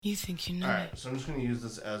You think you know Alright, so I'm just going to use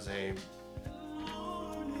this as a...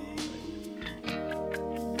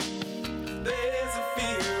 There's a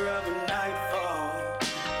fear of a nightfall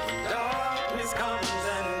when darkness comes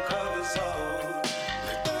and covers all.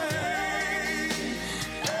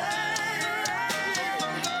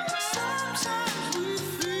 Sometimes we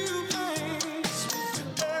feel pain.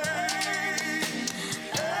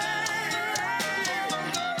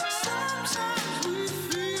 Sometimes we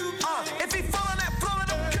feel pain. If he fall on that floor, let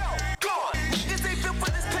him go. Gone. This ain't built for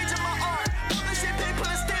this page of my art. The champagne put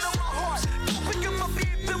a stain on my heart. Pick him up, he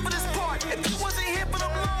ain't built for this part. If you wasn't here for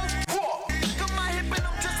them long walk, got my hip and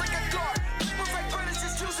I'm just like a guard. Moves like furnace,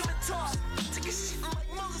 just choosing to toss. Take a shit like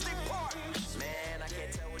Moses, they part. Man, I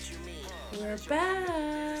can't tell what you mean. We're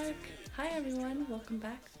back. Hi everyone, welcome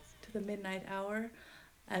back to the Midnight Hour.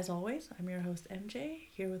 As always, I'm your host MJ,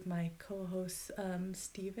 here with my co-host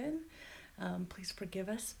Steven. Please forgive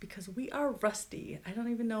us because we are rusty. I don't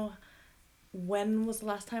even know when was the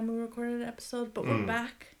last time we recorded an episode, but we're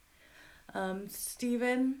back.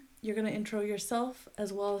 Steven, you're going to intro yourself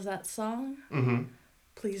as well as that song. Mm-hmm.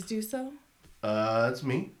 Please do so. It's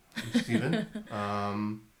me, I'm Steven.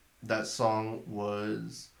 That song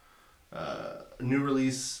was a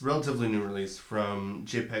relatively new release from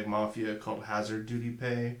JPEG Mafia called Hazard Duty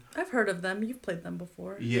Pay. I've heard of them. You've played them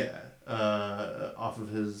before. Yeah, off of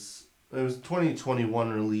his... It was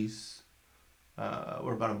 2021 release.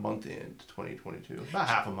 We're about a month into 2022. About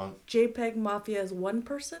half a month. JPEG Mafia is one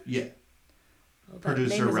person? Yeah. Well, that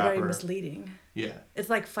Producer, name is very rapper. misleading. Yeah. It's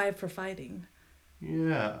like Five for Fighting.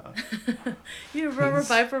 Yeah. You remember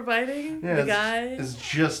Five for Fighting? Yeah, The guy? It's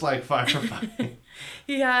just like Five for Fighting.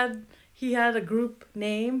 He had a group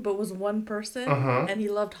name, but was one person, and he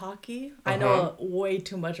loved hockey. I know way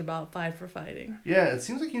too much about Five for Fighting. Yeah, it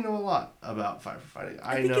seems like you know a lot about Five for Fighting.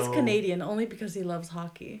 I think he's Canadian, only because he loves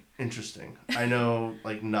hockey. Interesting. I know,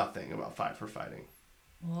 like, nothing about Five for Fighting.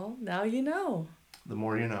 Well, now you know. The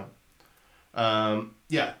more you know.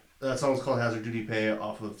 Yeah, that song's called Hazard Duty Pay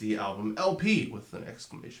off of the album LP with an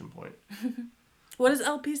exclamation point. What does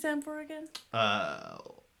LP stand for again?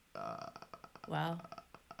 Wow.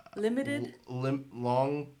 Limited?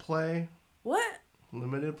 Long play? What?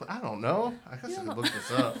 Limited play? I don't know. I guess I could look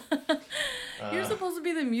this up. You're supposed to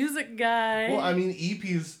be the music guy. Well, I mean,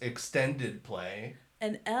 EP's extended play.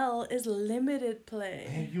 And L is limited play.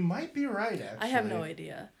 Hey, you might be right, actually. I have no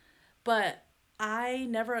idea. But I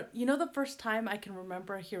never... You know, the first time I can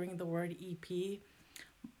remember hearing the word EP,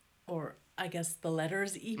 or I guess the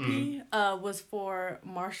letters EP, was for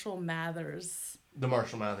Marshall Mathers. The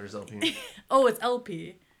Marshall Mathers LP. Oh, it's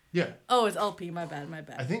LP. Yeah. Oh, it's LP. My bad.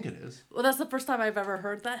 I think it is. Well, that's the first time I've ever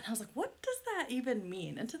heard that. And I was like, what does that even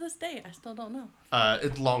mean? And to this day, I still don't know.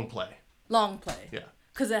 It's long play. Long play. Yeah.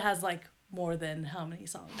 Because it has, like, more than how many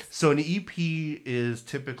songs? So an EP is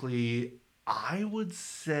typically, I would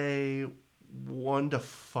say, 1 to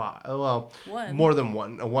 5. Well, One. More than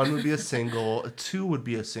one. A 1 would be a single. A 2 would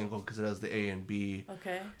be a single because it has the A and B.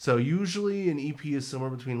 Okay. So usually an EP is somewhere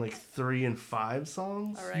between like 3 and 5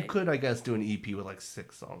 songs. All right. You could, I guess, do an EP with like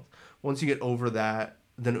 6 songs. Once you get over that,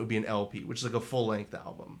 then it would be an LP, which is like a full-length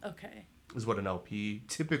album. Okay. Is what an LP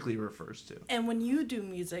typically refers to. And when you do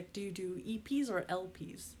music, do you do EPs or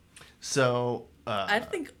LPs? So... I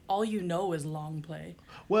think all you know is long play.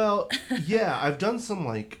 Well, yeah, I've done some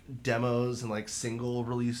like demos and like single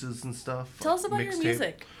releases and stuff. Tell like us about your mixtape.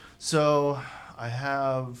 music. So I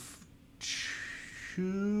have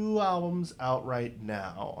 2 albums out right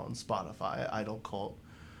now on Spotify. Idol Cult.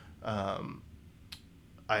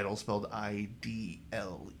 Idol spelled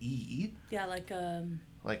IDLE. Yeah, like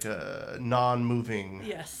Like a non-moving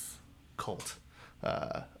yes. cult.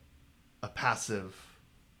 A passive.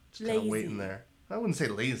 Just kind of waiting there. I wouldn't say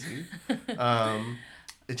lazy.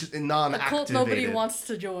 It's just non-activated. A cult nobody wants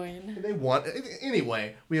to join. They want...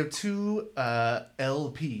 Anyway, we have 2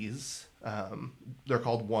 LPs. They're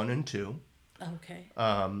called 1 and 2. Okay.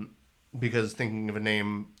 Because thinking of a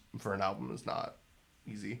name for an album is not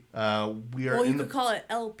easy. We are Well, you could call it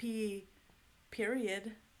LP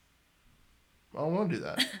period. I don't want to do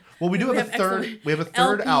that. Well, we have a third... We have a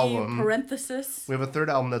third LP album. parenthesis. We have a third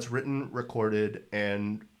album that's written, recorded,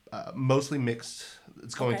 and mostly mixed.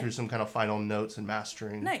 It's going through some kind of final notes and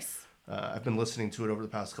mastering. Nice. I've been listening to it over the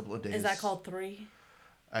past couple of days. Is that called 3?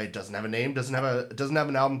 It doesn't have a name. Doesn't have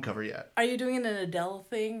an album cover yet. Are you doing an Adele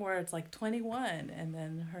thing where it's like 21 and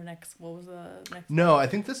then her next? What was the next? No, I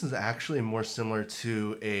think this is actually more similar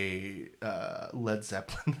to a Led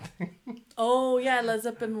Zeppelin thing. Oh yeah, Led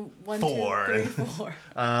Zeppelin 1, 4. 2, 3, 4.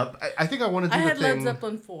 I think I want to do I the had thing. Led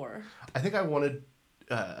Zeppelin 4. I think I wanted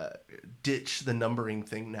ditch the numbering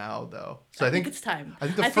thing now, though. So I think it's time. I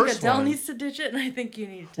think the I first think Adele one needs to ditch it, and I think you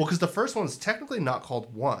need to. Well, because the first one's technically not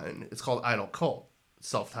called 1. It's called Idol Cult,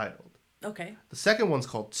 self-titled. Okay. The second one's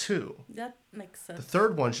called 2. That makes sense. The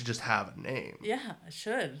third one should just have a name. Yeah, it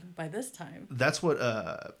should by this time. That's what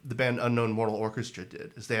the band Unknown Mortal Orchestra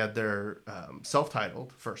did. Is they had their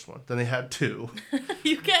self-titled first one. Then they had 2.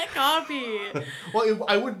 You can't copy. Well,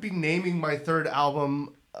 I wouldn't be naming my third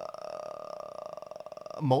album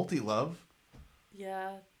Multi-Love.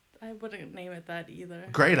 Yeah, I wouldn't name it that either.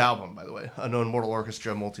 Great album, by the way. Unknown Mortal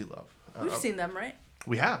Orchestra Multi-Love. We've seen them, right?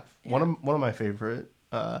 We have. Yeah. One of my favorite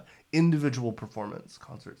individual performance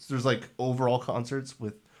concerts. There's like overall concerts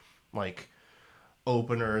with like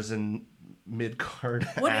openers and mid-card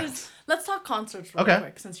acts. Let's talk concerts real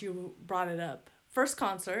quick since you brought it up. First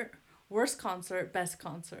concert, worst concert, best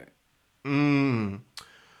concert.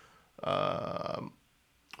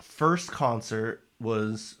 First concert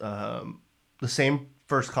was the same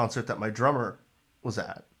first concert that my drummer was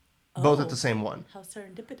at. Both at the same one. How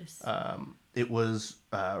serendipitous. It was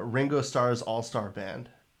Ringo Starr's All-Star Band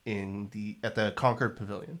at the Concord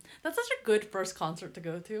Pavilion. That's such a good first concert to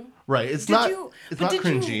go to. Right. It's not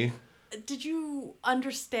cringy. Did you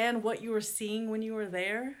understand what you were seeing when you were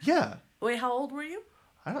there? Yeah. Wait, how old were you?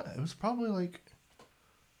 I don't know. It was probably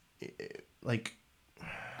like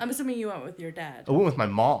I'm assuming you went with your dad. I went with my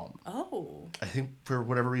mom. Oh. I think for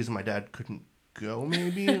whatever reason my dad couldn't go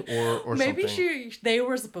maybe or maybe something. they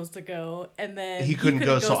were supposed to go and then he couldn't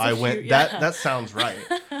go so I went. That sounds right.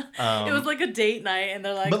 It was like a date night and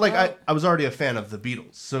they're like but like I was already a fan of the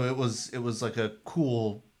Beatles, so it was like a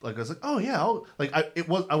cool, like I was like, oh yeah, I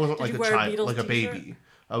wasn't like a child, like a baby.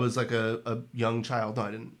 I was like a young child. No,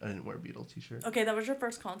 I didn't wear a Beatles t-shirt. Okay, that was your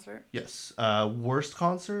first concert. Yes. Worst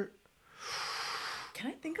concert? Can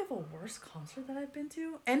I think of a worst concert that I've been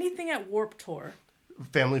to? Anything at Warped Tour.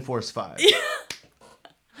 Family Force 5.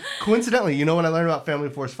 Coincidentally, you know what I learned about Family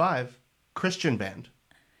Force 5? Christian band.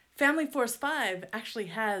 Family Force 5 actually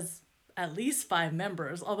has at least 5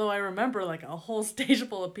 members, although I remember like a whole stage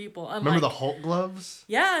full of people. Remember the Hulk gloves?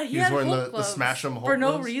 Yeah, he had was wearing Hulk the gloves Smash 'em Hulk for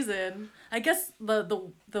no gloves? reason. I guess the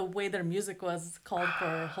way their music was called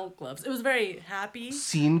for Hulk gloves. It was very happy.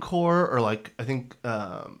 Scenecore, or like I think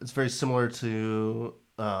it's very similar to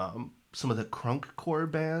some of the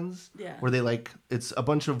crunkcore bands. Yeah. Where they like it's a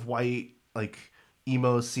bunch of white like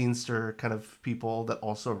emo scenester kind of people that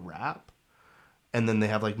also rap. And then they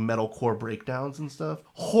have like metalcore breakdowns and stuff.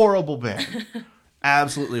 Horrible band.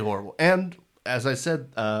 Absolutely horrible. And as I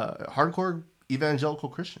said, hardcore evangelical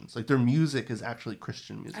Christians. Like their music is actually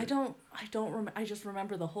Christian music. I don't remember. I just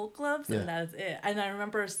remember the Hulk gloves and that's it. And I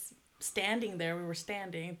remember standing there. We were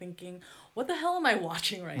standing thinking, what the hell am I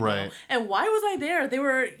watching right now? And why was I there? They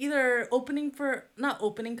were either not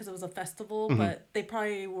opening because it was a festival, but they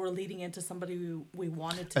probably were leading into somebody we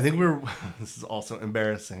wanted to I think see. this is also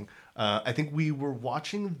embarrassing. I think we were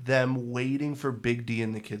watching them waiting for Big D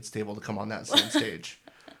and the Kids Table to come on that same stage.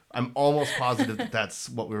 I'm almost positive that's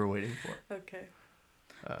what we were waiting for. Okay.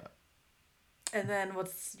 And then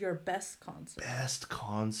what's your best concert? Best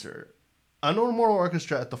concert. Unknown Mortal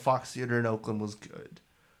Orchestra at the Fox Theater in Oakland was good.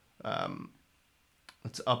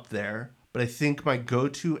 It's up there. But I think my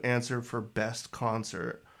go-to answer for best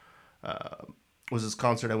concert was this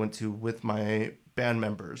concert I went to with my band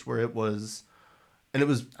members, where it was, and it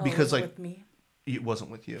was because like with me? It wasn't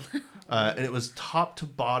with you, and it was top to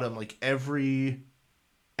bottom. Like every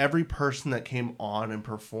person that came on and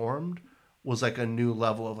performed was like a new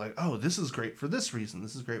level of like, oh, this is great for this reason.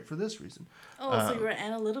 This is great for this reason. Oh, so you were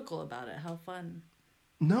analytical about it. How fun.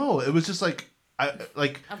 No, it was just like, I'm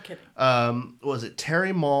kidding. What was it?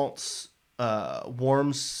 Terry Maltz,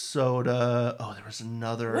 Warm Soda. Oh, there was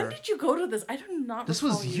another. When did you go to this? I do not This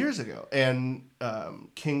recall was years ago. And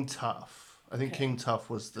King Tough. I think King Tough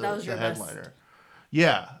was the headliner. Best.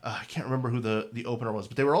 Yeah. I can't remember who the opener was,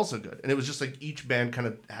 but they were also good. And it was just like each band kind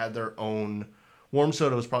of had their own. Warm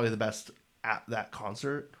Soda was probably the best at that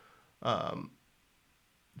concert.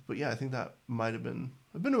 But yeah, I think that might have been.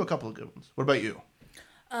 I've been to a couple of good ones. What about you?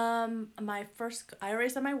 I already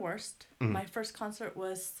said my worst. My first concert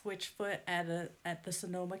was Switchfoot at the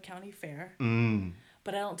Sonoma County Fair.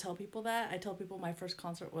 But I don't tell people that. I tell people my first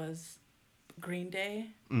concert was Green Day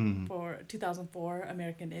for 2004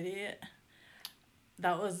 American Idiot.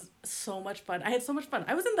 That was so much fun. I had so much fun.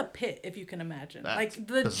 I was in the pit, if you can imagine. That's like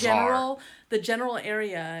the bizarre. general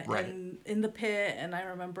area right. and in the pit, and I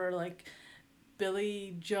remember like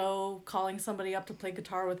Billy Joe calling somebody up to play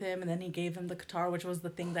guitar with him, and then he gave him the guitar, which was the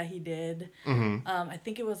thing that he did. I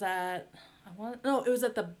think it was at it was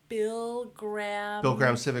at the Bill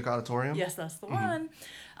Graham Civic Auditorium. Yes, that's the one.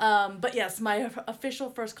 But yes, my official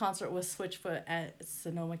first concert was Switchfoot at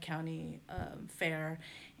Sonoma County Fair,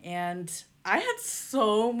 and I had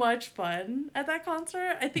so much fun at that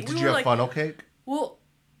concert. I think Did you have funnel cake? Well,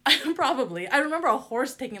 probably. I remember a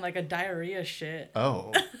horse taking like a diarrhea shit.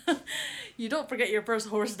 Oh. You don't forget your first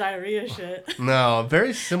horse diarrhea shit. No,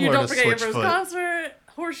 very similar You don't to forget your first Switchfoot. concert,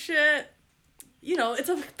 horse shit. You know, it's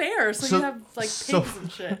a fair, so you have like pigs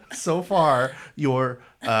and shit. So far, your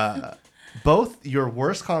both your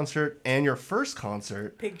worst concert and your first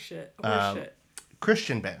concert, Pig shit, horse shit.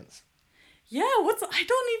 Christian bands. Yeah,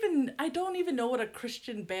 I don't even know what a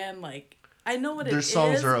Christian band like. I know what it is. Their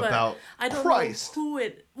songs are but about I don't Christ. know who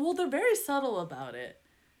it. Well, they're very subtle about it.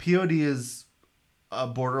 P.O.D. is a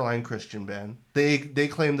borderline Christian band. They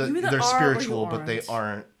claim that You either they're are or spiritual, you but they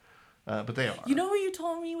aren't. aren't. But they are. You know who you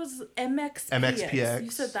told me was MXPX? MXPX. You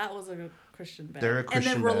said that was a Christian band. They're a Christian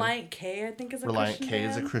and then band. Reliant K, I think, is a Reliant Christian K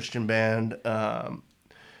band. is a Christian band.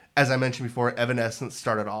 As I mentioned before, Evanescence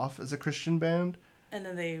started off as a Christian band. And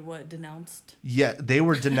then they, denounced? Yeah, they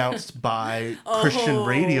were denounced by Christian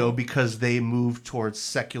radio because they moved towards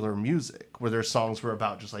secular music, where their songs were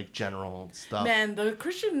about just like general stuff. Man, the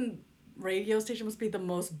Christian radio station must be the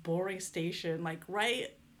most boring station. Like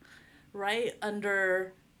right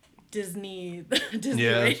under Disney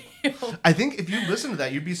Radio. I think if you listen to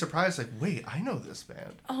that, you'd be surprised. Like, wait, I know this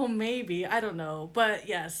band. Oh, maybe. I don't know. But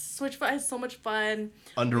yes, Switchfoot has so much fun.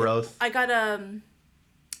 Under Oath. I got a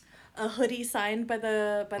hoodie signed by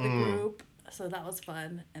the group, so that was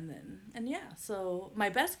fun. And yeah, so my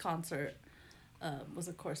best concert was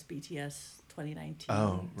of course BTS 2019.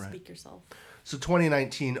 Oh, right. Speak Yourself. So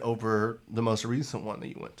 2019 over the most recent one that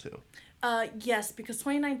you went to. Yes, because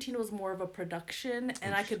 2019 was more of a production,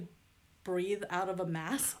 and I could breathe out of a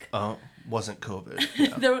mask. Oh, wasn't COVID.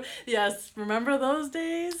 Yeah. Yes, remember those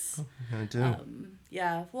days? I do.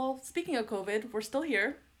 Yeah. Well, speaking of COVID, we're still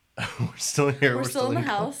here. We're still here. We're still in the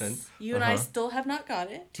house. COVID. You and I still have not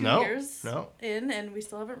got it. 2 No, years no. in, and we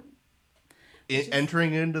still haven't.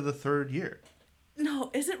 Entering into the third year.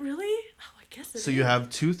 No, is it really? Oh, I guess it is. So you have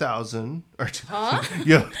 2000 or Huh?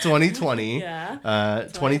 you have 2020. Yeah.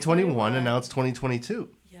 2021, and now it's 2022.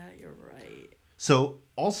 Yeah, you're right. So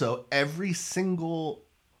also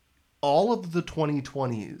all of the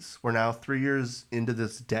 2020s, we're now 3 years into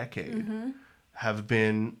this decade, have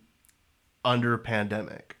been under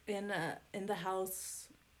pandemic. In the house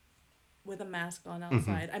with a mask on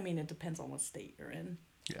outside. I mean, it depends on what state you're in.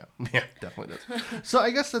 Yeah, definitely does. So I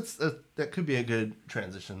guess that could be a good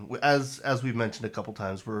transition. As we've mentioned a couple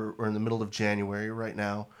times, we're in the middle of January right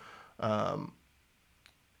now,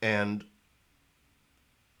 and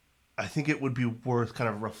I think it would be worth kind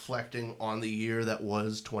of reflecting on the year that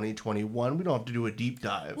was 2021. We don't have to do a deep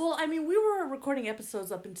dive. Well, I mean, we were recording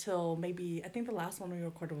episodes up until maybe, I think the last one we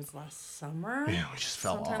recorded was last summer. Yeah, we just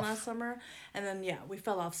fell sometime off. last summer. And then, yeah, we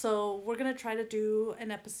fell off. So we're going to try to do an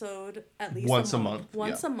episode at least Once a month.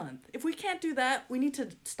 Once a month. If we can't do that, we need to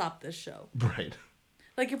stop this show. Right.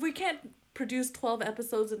 Like, if we can't produce 12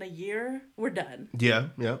 episodes in a year, we're done. Yeah.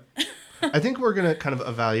 I think we're going to kind of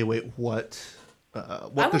evaluate what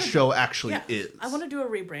the show actually is. I want to do a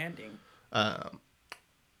rebranding. I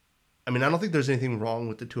mean, I don't think there's anything wrong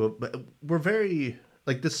with the two of, but we're very,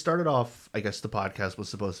 like, this started off, I guess the podcast was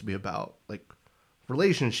supposed to be about, like,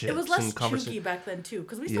 relationships. It was less and chunky back then, too,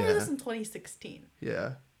 because we started this in 2016.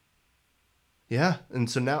 Yeah. Yeah, and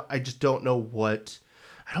so now I just don't know what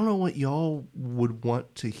y'all would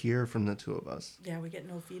want to hear from the two of us. Yeah, we get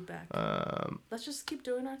no feedback. Let's just keep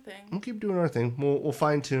doing our thing. We'll keep doing our thing. We'll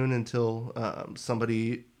fine tune until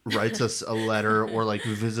somebody writes us a letter or like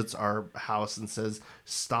visits our house and says,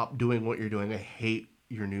 "Stop doing what you're doing. I hate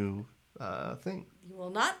your new thing." You will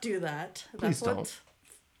not do that. Please That's what don't.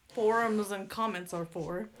 Forums and comments are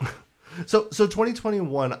for. So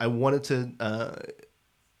 2021, I wanted to.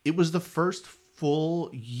 It was the first full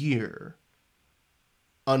year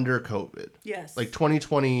under COVID. Yes. Like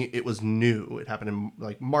 2020, it was new. It happened in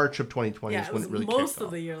like March of 2020 yeah, is it when was it really most kicked of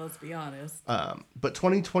off. the year, let's be honest. But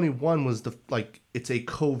 2021 was it's a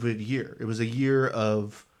COVID year. It was a year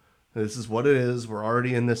of, this is what it is. We're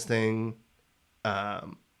already in this thing.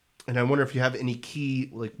 And I wonder if you have any key,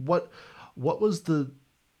 like what was the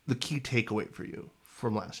key takeaway for you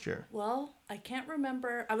from last year? Well, I can't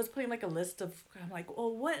remember. I was putting like a list of, I'm like, oh,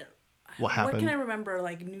 what happened? What can I remember,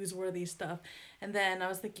 like newsworthy stuff? And then I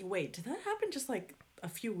was thinking, wait, did that happen just like a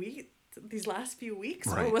few weeks, these last few weeks?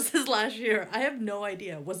 Right. Or was this last year? I have no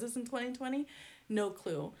idea. Was this in 2020? No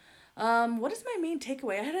clue. What is my main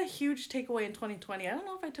takeaway? I had a huge takeaway in 2020. I don't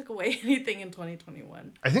know if I took away anything in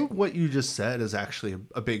 2021. I think what you just said is actually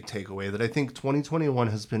a big takeaway, that I think 2021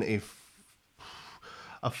 has been a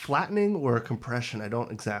flattening or a compression, I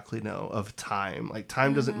don't exactly know, of time. Like,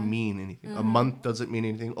 time doesn't mean anything. A month doesn't mean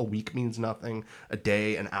anything. A week means nothing. A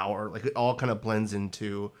day, an hour, like, it all kind of blends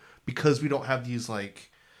into, because we don't have these,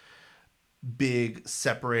 like, big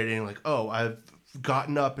separating, like, oh, I've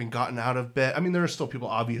gotten up and gotten out of bed. I mean, there are still people,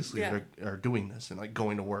 obviously, that are doing this and, like,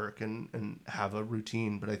 going to work and have a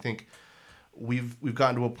routine. But I think we've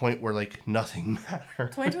gotten to a point where, like, nothing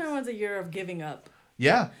matters. 2021 is a year of giving up.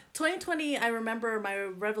 Yeah. 2020, I remember my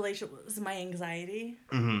revelation was my anxiety.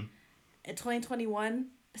 Mm-hmm. In 2021,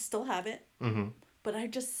 I still have it. Mm-hmm. But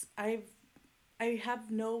I have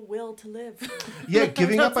no will to live. Yeah,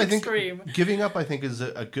 giving up, I think, extreme. giving up, I think, is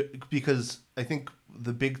a good, because I think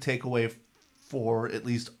the big takeaway for at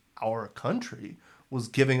least our country was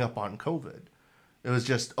giving up on COVID. It was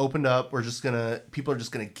just opened up. People are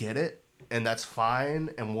just gonna get it, and that's fine,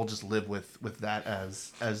 and we'll just live with that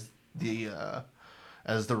as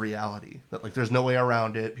the reality, that, like, there's no way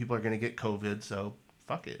around it. People are going to get COVID, so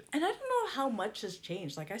fuck it. And I don't know how much has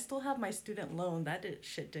changed. Like, I still have my student loan.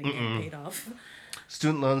 Shit didn't get paid off.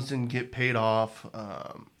 Student loans didn't get paid off.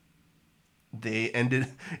 They ended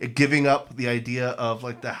giving up the idea of,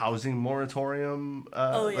 like, the housing moratorium,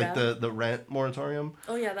 like the rent moratorium.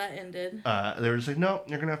 Oh yeah, that ended. They were just like, no,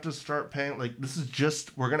 you're going to have to start paying. Like,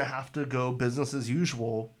 we're going to have to go business as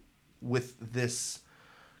usual with this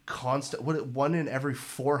constant. One in every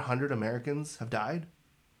 400 Americans have died,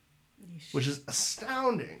 which is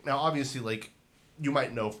astounding. Now, obviously, like, you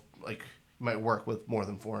might know, like, you might work with more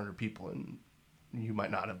than 400 people, and you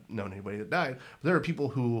might not have known anybody that died. But there are people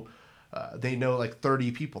who they know, like,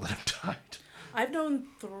 30 people that have died. I've known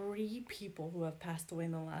 3 people who have passed away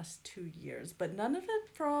in the last 2 years, but none of it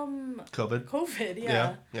from COVID.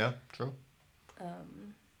 Yeah, true.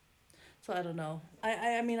 So I don't know.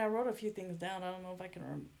 I mean, I wrote a few things down. I don't know if I can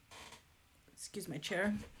excuse my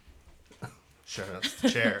chair. Sure, that's the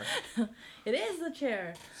chair. It is the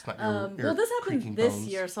chair. It's not your well, this happened this bones.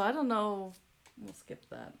 year, so I don't know. We'll skip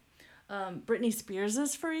that. Britney Spears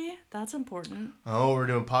is free. That's important. Oh, we're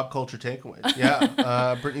doing pop culture takeaways.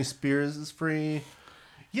 Yeah, Britney Spears is free.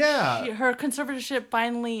 Yeah. Her conservatorship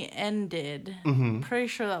finally ended. Mm-hmm. Pretty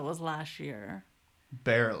sure that was last year.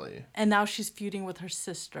 Barely. And now she's feuding with her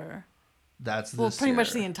sister. That's well, pretty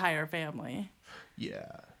much the entire family.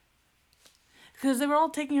 Yeah. Because they were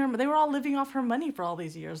all living off her money for all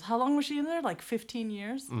these years. How long was she in there? Like 15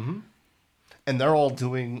 years? Mm-hmm. And they're all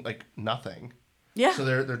doing, like, nothing. Yeah. So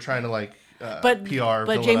they're trying to, like, PR.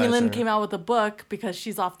 But Jamie Lynn came out with a book because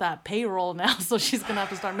she's off that payroll now, so she's going to have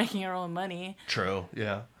to start making her own money. True,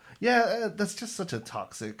 yeah. Yeah, that's just such a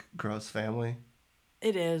toxic, gross family.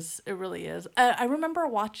 It is. It really is. I remember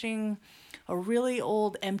watching a really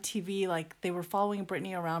old MTV, like, they were following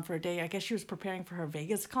Britney around for a day. I guess she was preparing for her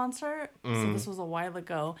Vegas concert. So this was a while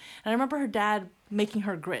ago. And I remember her dad making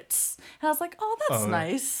her grits. And I was like, oh, that's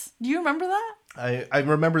nice. Do you remember that? I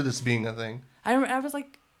remember this being a thing. I was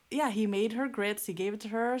like, yeah, he made her grits. He gave it to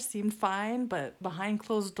her. Seemed fine. But behind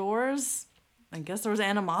closed doors, I guess there was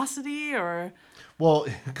animosity or... Well,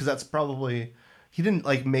 because that's probably... He didn't,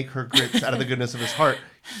 like, make her grits out of the goodness of his heart.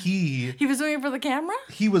 He was doing it for the camera?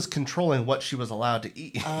 He was controlling what she was allowed to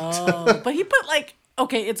eat. Oh, but he put, like,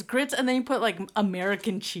 okay, it's grits, and then you put, like,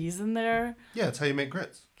 American cheese in there. Yeah, that's how you make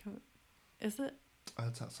grits. Is it?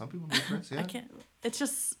 That's how some people make grits, yeah. I can't. It's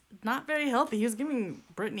just not very healthy. He was giving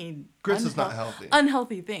Britney... Grits is not healthy.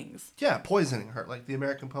 Unhealthy things. Yeah, poisoning her, like the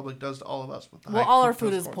American public does to all of us. With the all our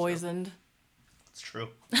food is poisoned. It's true.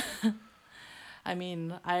 I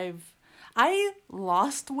mean, I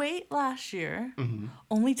lost weight last year,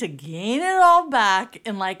 only to gain it all back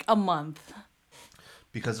in like a month.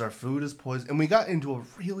 Because our food is poison. And we got into a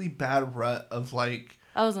really bad rut of, like,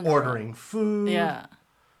 ordering food. Yeah.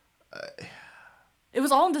 It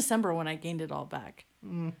was all in December when I gained it all back.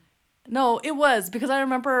 No, it was because I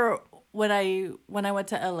remember when I went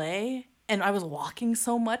to LA and I was walking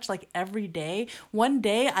so much, like, every day. One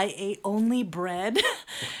day I ate only bread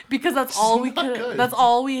because that's all we could. That's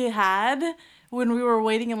all we had when we were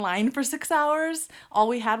waiting in line for 6 hours. All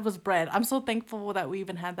we had was bread. I'm so thankful that we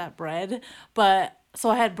even had that bread. But so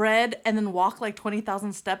I had bread and then walked like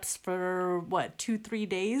 20,000 steps for 2-3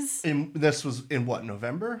 days. And this was in what,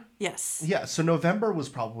 November? Yes. Yeah, so November was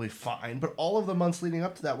probably fine, but all of the months leading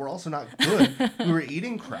up to that were also not good. We were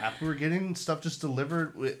eating crap. We were getting stuff just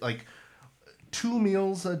delivered with, like, 2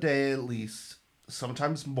 meals a day at least,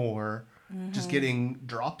 sometimes more, just getting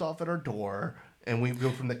dropped off at our door, and we go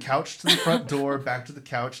from the couch to the front door, back to the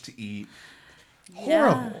couch to eat.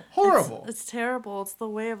 Horrible. It's terrible. It's the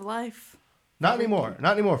way of life. Not anymore.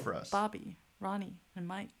 Not anymore for us. Bobby, Ronnie, and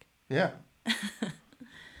Mike. Yeah.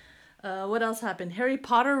 What else happened? Harry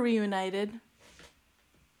Potter reunited.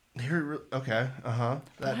 Okay. That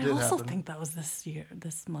I did also happen. think that was this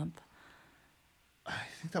month. I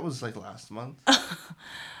think that was like last month.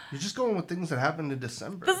 You're just going with things that happened in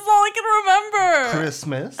December. This is all I can remember.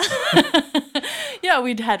 Christmas. Yeah,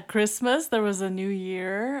 we'd had Christmas. There was a New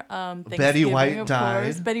Year. Betty White of died.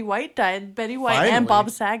 course. Betty White died. Betty White Finally. and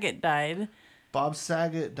Bob Saget died. Bob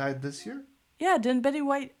Saget died this year? Yeah, didn't Betty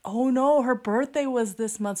White? Oh no, her birthday was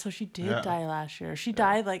this month, so she did die last year. She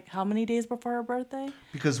died like how many days before her birthday?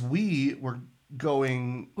 Because we were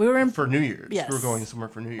going for New Year's. Yes. We were going somewhere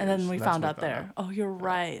for New Year's. And then we that's found when out there. Oh, you're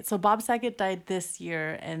right. So Bob Saget died this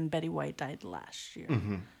year, and Betty White died last year.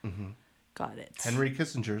 Got it. Henry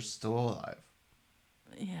Kissinger's still alive.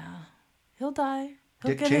 Yeah, he'll die.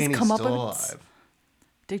 He'll Dick get his Cheney's comeuppance. still alive.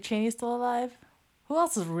 Dick Cheney's still alive. Who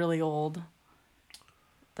else is really old?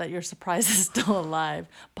 That you're surprised is still alive?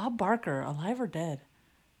 Bob Barker, alive or dead?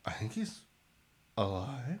 I think he's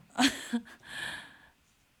alive.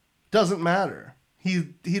 Doesn't matter.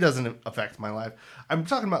 He doesn't affect my life. I'm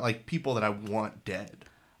talking about like people that I want dead.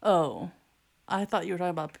 Oh, I thought you were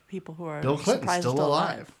talking about people who are Bill Clinton's surprised still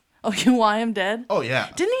alive. Oh, you want him dead? Oh yeah.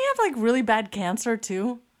 Didn't he have like really bad cancer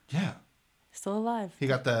too? Yeah. Still alive. He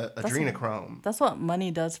got the adrenochrome. That's what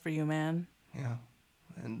money does for you, man. Yeah.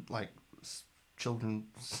 And like children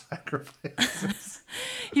sacrifices.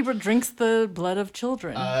 He drinks the blood of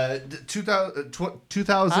children.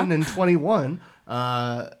 2021,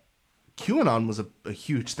 QAnon was a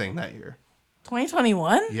huge thing that year.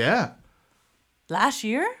 2021? Yeah. Last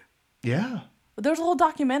year? Yeah. There was a whole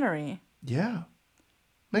documentary. Yeah.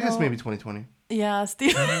 I guess maybe 2020. Yeah,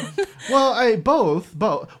 Steven. Well, both.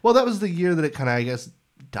 Well, that was the year that it kind of, I guess,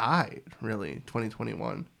 died, really,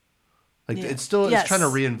 2021. Like, Yeah. it's still Yes. it's trying to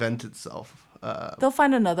reinvent itself. They'll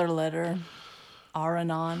find another letter.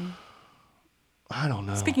 Aranon. I don't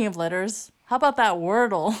know. Speaking of letters, how about that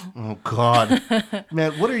Wordle? Oh, God.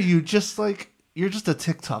 Man, what are you, you're just a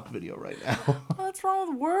TikTok video right now. What's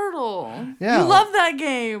wrong with Wordle? Yeah. You love that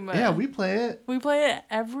game. Yeah, we play it. We play it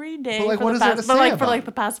every day. But, like, for what the is there past, to but say like for about like it?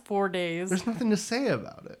 the past 4 days. There's nothing to say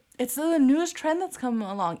about it. It's the newest trend that's come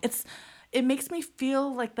along. It makes me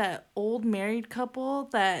feel like that old married couple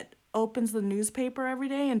that opens the newspaper every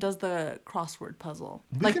day and does the crossword puzzle.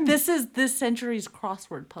 This is this century's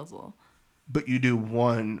crossword puzzle. But you do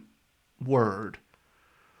one word.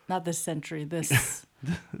 Not this century. This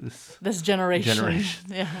generation.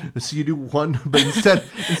 Yeah. So you do one, but instead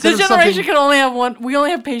This of generation something, can only have one. We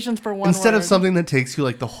only have patience for one instead word. of something that takes you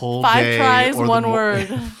like the whole 5 day. tries, or the one word.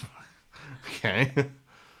 Okay.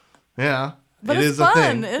 Yeah. But it it's is fun. a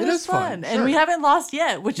thing. It is fun. Sure. And we haven't lost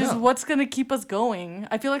yet, which is No. what's going to keep us going.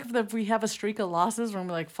 I feel like if we have a streak of losses, we're going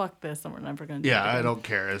to be like, fuck this, and we're never going to do it Yeah, again. I don't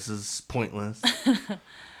care. This is pointless.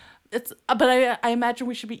 But I imagine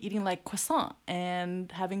we should be eating like croissant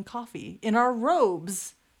and having coffee in our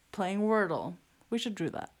robes, playing Wordle. We should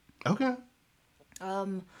do that. Okay.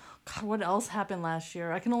 God, what else happened last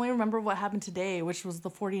year? I can only remember what happened today, which was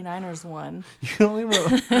the 49ers one. You can only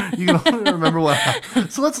remember what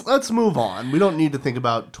happened. So let's move on. We don't need to think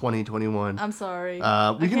about 2021. I'm sorry.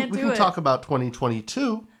 We can talk about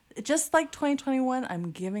 2022. Just like 2021,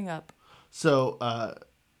 I'm giving up. So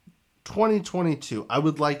 2022, I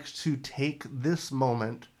would like to take this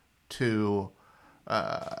moment to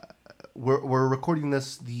we're recording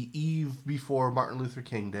this the eve before Martin Luther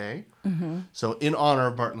King Day. Mm-hmm. So in honor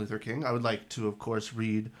of Martin Luther King, I would like to, of course,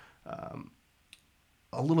 read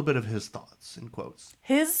a little bit of his thoughts in quotes.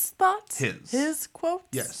 His thoughts? His quotes?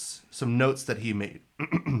 Yes. Some notes that he made.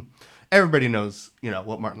 Everybody knows,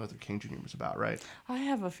 what Martin Luther King Jr. was about, right? I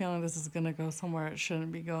have a feeling this is going to go somewhere it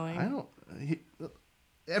shouldn't be going.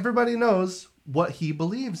 Everybody knows what he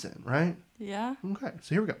believes in, right? Yeah? Okay,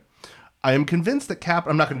 so here we go. I am convinced that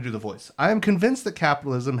I'm not going to do the voice. I am convinced that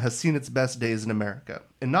capitalism has seen its best days in America.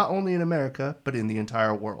 And not only in America, but in the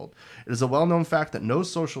entire world. It is a well-known fact that no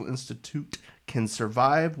social institute can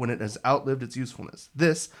survive when it has outlived its usefulness.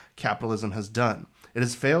 This, capitalism has done. It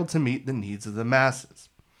has failed to meet the needs of the masses.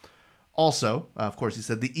 Also, of course, he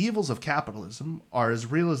said, the evils of capitalism are as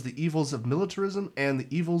real as the evils of militarism and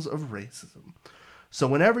the evils of racism. So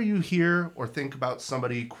whenever you hear or think about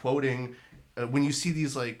somebody quoting, when you see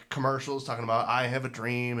these like commercials talking about I have a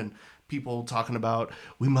dream and people talking about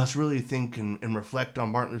we must really think and reflect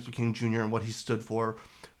on Martin Luther King Jr. and what he stood for,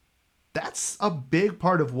 that's a big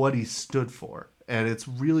part of what he stood for. And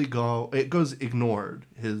it goes ignored.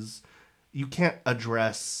 You cannot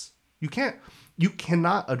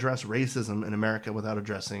address racism in America without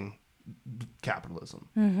addressing capitalism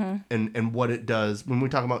and what it does when we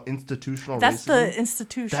talk about institutional That's racism. the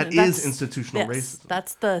institution. That is institutional yes, racism.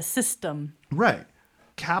 That's the system. Right.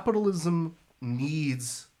 Capitalism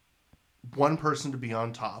needs one person to be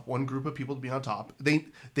on top, one group of people to be on top. They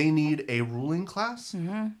need a ruling class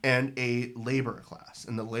and a labor class.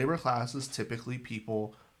 And the labor class is typically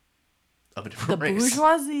people of a different The race.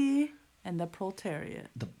 bourgeoisie and the proletariat.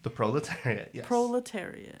 The proletariat, yes.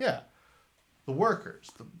 Proletariat. Yeah. The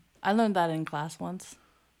workers. I learned that in class once.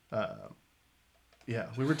 Yeah,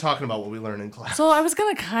 we were talking about what we learned in class. So I was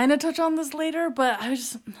going to kind of touch on this later, but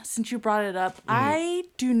since you brought it up, I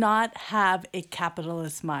do not have a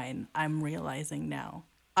capitalist mind, I'm realizing now.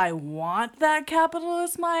 I want that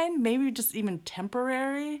capitalist mind, maybe just even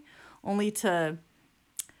temporary, only to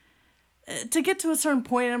get to a certain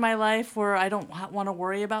point in my life where I don't want to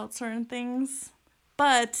worry about certain things.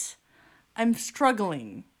 But I'm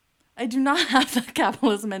struggling. I do not have that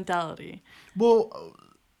capitalist mentality. Well,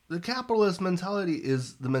 the capitalist mentality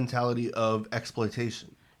is the mentality of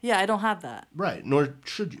exploitation. Yeah, I don't have that. Right, nor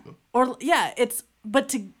should you. Or yeah, but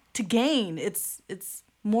to gain, it's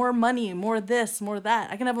more money, more this, more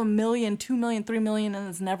that. I can have 1 million, 2 million, 3 million, and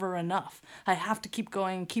it's never enough. I have to keep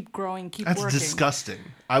going, keep growing, keep That's working. disgusting.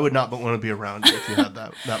 I would not want to be around you if you had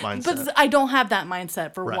that mindset. But I don't have that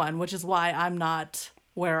mindset for Right. one, which is why I'm not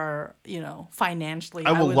where, financially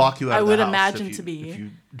I will lock you out I of would the house imagine if to be. if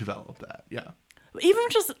you develop that. Yeah. Even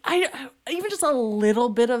just a little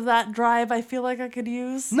bit of that drive, I feel like I could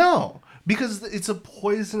use. No, because it's a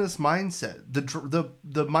poisonous mindset.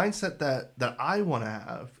 The mindset that I want to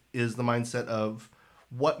have is the mindset of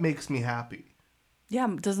what makes me happy.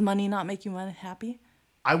 Yeah, does money not make you happy?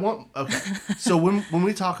 Okay. So when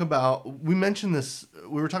we talk about, we mentioned this,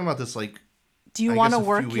 we were talking about this like. Do you want to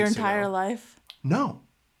work your entire life? No.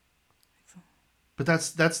 But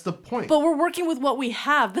that's the point. But we're working with what we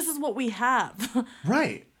have. This is what we have.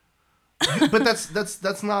 Right. But that's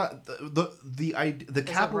not the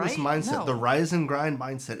capitalist right? mindset. No. The rise and grind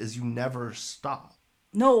mindset is you never stop.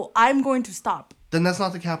 No, I'm going to stop. Then that's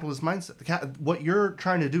not the capitalist mindset. What you're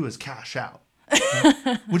trying to do is cash out,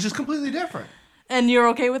 which is completely different. And you're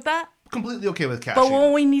okay with that? Completely okay with cashing. But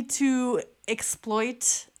won't we need to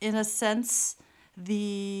exploit, in a sense,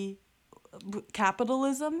 the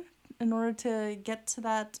capitalism in order to get to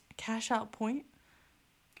that cash out point?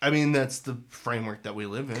 I mean, that's the framework that we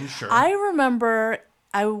live in, sure. I remember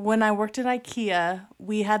when I worked at IKEA,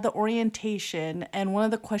 we had the orientation, and one of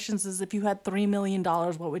the questions is, if you had $3 million,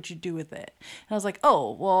 what would you do with it? And I was like,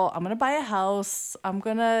 oh, well, I'm going to buy a house. I'm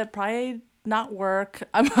going to probably not work.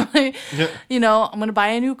 I'm probably, I'm going to buy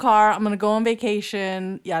a new car. I'm going to go on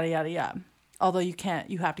vacation, yada, yada, yada. Although you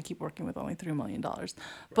have to keep working with only $3 million. Right.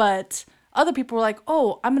 But other people were like,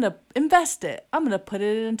 oh, I'm going to invest it. I'm going to put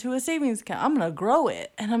it into a savings account. I'm going to grow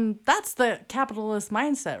it. And that's the capitalist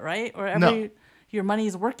mindset, right? Or your money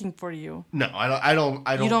is working for you. No, I don't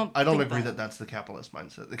agree that. That's the capitalist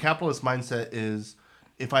mindset. The capitalist mindset is,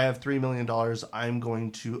 if I have $3 million, I'm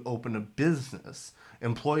going to open a business,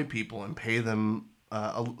 employ people, and pay them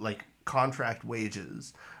like contract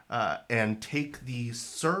wages, and take the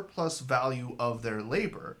surplus value of their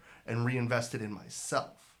labor and reinvest it in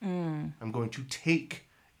myself. I'm going to take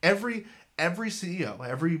every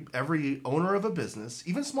CEO, every owner of a business,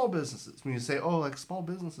 even small businesses. When you say, oh, like small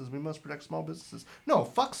businesses, we must protect small businesses. No,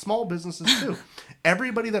 fuck small businesses too.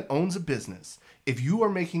 Everybody that owns a business, if you are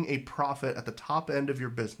making a profit at the top end of your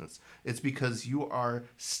business, it's because you are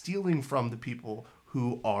stealing from the people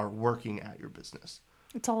who are working at your business.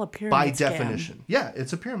 It's all a pyramid By scam. definition. Yeah,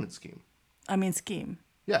 it's a pyramid scheme. Scheme.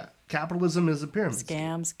 Yeah, capitalism is a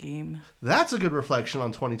pyramid scheme. That's a good reflection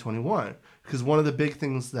on 2021, because one of the big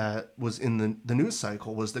things that was in the news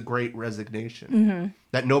cycle was the Great Resignation,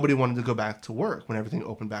 that nobody wanted to go back to work when everything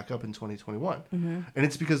opened back up in 2021. And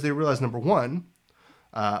it's because they realized, number one,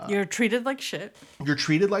 you're treated like shit. You're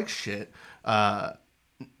treated like shit.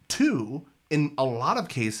 Two, in a lot of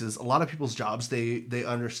cases, a lot of people's jobs,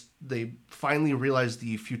 they finally realized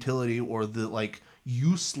the futility or the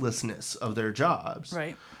uselessness of their jobs.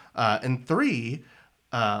 Right. And three,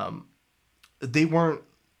 they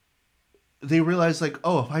realized if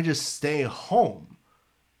I just stay home,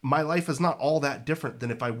 my life is not all that different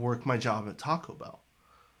than if I work my job at Taco Bell.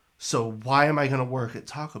 So why am I going to work at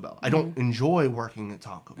Taco Bell? I don't enjoy working at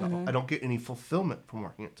Taco Bell. I don't get any fulfillment from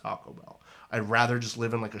working at Taco Bell. I'd rather just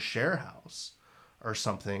live in a share house or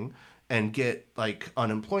something and get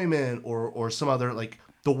unemployment or some other,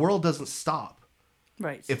 the world doesn't stop.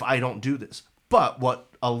 Right. If I don't do this. But what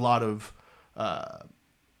a lot of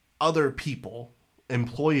other people,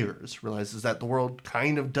 employers, realize is that the world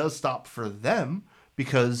kind of does stop for them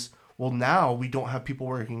because, Well, now we don't have people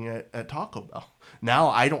working at Taco Bell. Now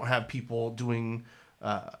I don't have people doing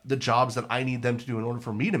the jobs that I need them to do in order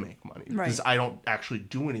for me to make money. Because I don't actually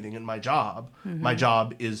do anything in my job. My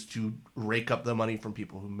job is to rake up the money from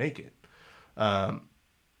people who make it.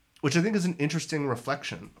 Which I think is an interesting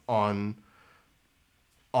reflection on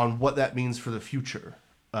what that means for the future.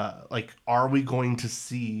 Like, are we going to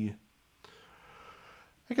see...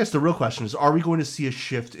 I guess the real question is, are we going to see a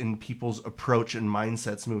shift in people's approach and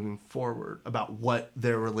mindsets moving forward about what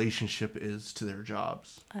their relationship is to their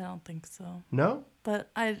jobs? I don't think so. No? But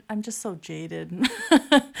I'm just so jaded.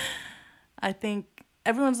 I think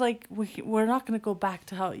everyone's like, we're not going to go back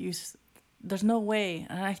to how it used. There's no way.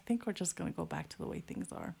 And I think we're just going to go back to the way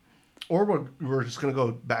things are. Or we're just going to go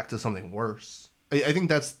back to something worse. I think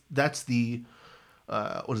that's the...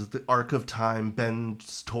 what is it? The arc of time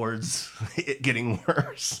bends towards it getting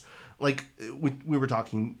worse. Like we were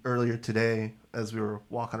talking earlier today as we were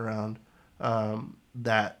walking around,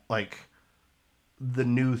 that like the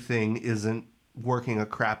new thing isn't working a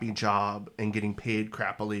crappy job and getting paid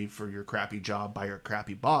crappily for your crappy job by your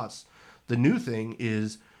crappy boss. The new thing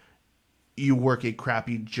is you work a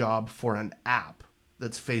crappy job for an app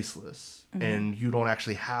that's faceless, and you don't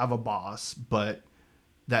actually have a boss, but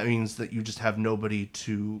that means that you just have nobody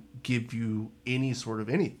to give you any sort of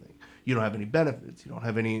anything. You don't have any benefits. You don't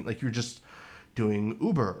have any, like, you're just doing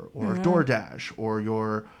Uber or DoorDash, or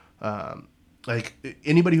you're, like,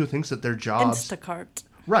 anybody who thinks that their jobs... Instacart.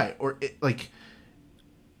 Right. Or,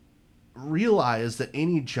 realize that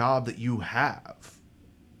any job that you have,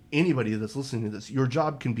 anybody that's listening to this, your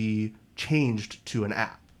job can be changed to an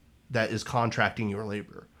app that is contracting your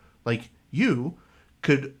labor. Like, you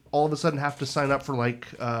could all of a sudden have to sign up for like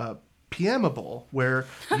PMable, where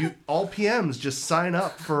you all PMs just sign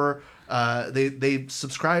up for they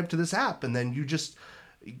subscribe to this app, and then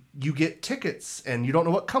you get tickets, and you don't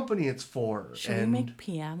know what company it's for. Should we make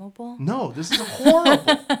PMable? No, this is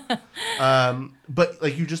horrible. But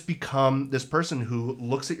like, you just become this person who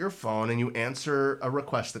looks at your phone and you answer a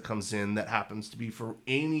request that comes in that happens to be for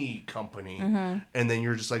any company, and then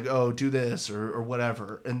you're just like, oh, do this or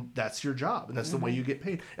whatever, and that's your job, and that's the way you get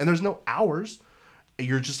paid. And there's no hours.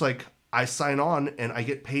 You're just like, I sign on and I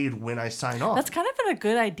get paid when I sign on. That's kind of a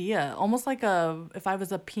good idea. Almost like if I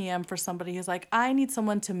was a PM for somebody who's like, I need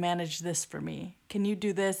someone to manage this for me. Can you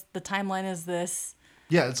do this? The timeline is this.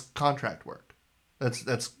 Yeah, it's contract work.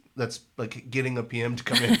 That's like getting a PM to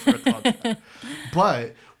come in for a contract.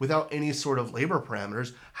 But without any sort of labor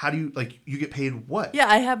parameters, how do you, like, you get paid what? Yeah,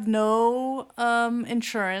 I have no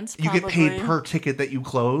insurance, probably. You get paid per ticket that you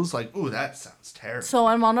close? Like, ooh, that sounds terrible. So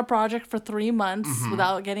I'm on a project for 3 months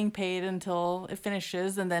without getting paid until it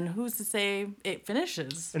finishes, and then who's to say it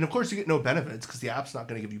finishes? And of course you get no benefits, because the app's not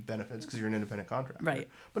going to give you benefits because you're an independent contractor. Right.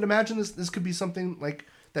 But imagine this could be something like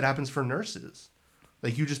that happens for nurses.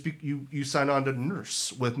 Like, you sign on to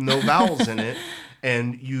nurse with no vowels in it,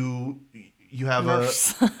 and you have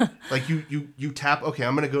Nurse. like you tap, okay,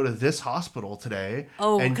 I'm going to go to this hospital today.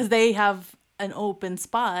 Oh, because they have an open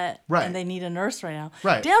spot, right, and they need a nurse right now.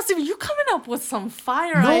 Right. Damn, Steve, you coming up with some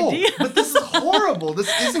fire ideas. But this is horrible. This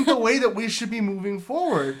isn't the way that we should be moving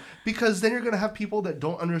forward, because then you're going to have people that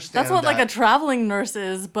don't understand. That's what like a traveling nurse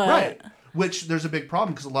is, but right. Which there's a big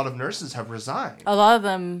problem, because a lot of nurses have resigned. A lot of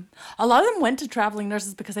them went to traveling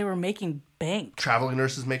nurses because they were making bank. Traveling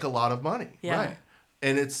nurses make a lot of money. Yeah. Right.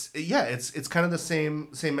 And it's kind of the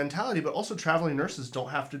same mentality, but also traveling nurses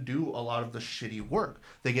don't have to do a lot of the shitty work.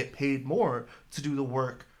 They get paid more to do the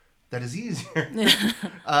work that is easier.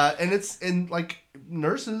 And like,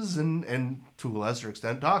 nurses and to a lesser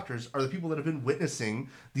extent doctors are the people that have been witnessing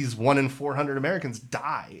these 1 in 400 Americans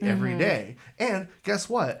die every day. And guess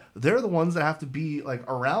what? They're the ones that have to be like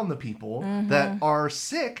around the people that are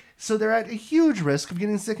sick, so they're at a huge risk of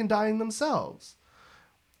getting sick and dying themselves.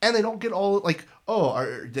 And they don't get all like, oh,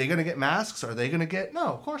 are they going to get masks? Are they going to get... No,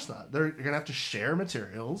 of course not. They're going to have to share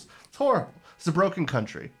materials. It's horrible. It's a broken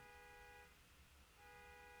country.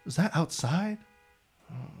 Is that outside?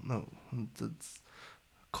 Oh, no, it's a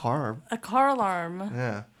car. A car alarm.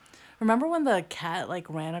 Yeah. Remember when the cat like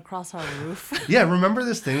ran across our roof? Yeah, remember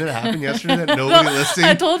this thing that happened yesterday that nobody listened?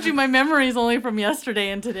 I told you my memory is only from yesterday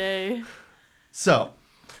and today. So,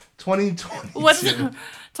 2022. What's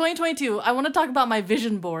 2022? I want to talk about my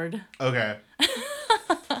vision board. Okay.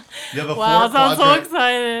 You have a wow, sounds so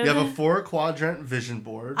excited. You have a 4-quadrant vision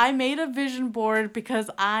board. I made a vision board because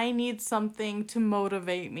I need something to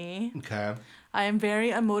motivate me. Okay. I am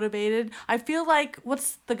very unmotivated. I feel like,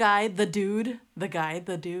 what's the guy, the dude? Yeah,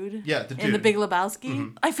 the dude. In The Big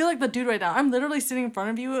Lebowski. I feel like the dude right now. I'm literally sitting in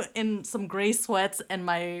front of you in some gray sweats and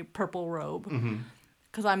my purple robe.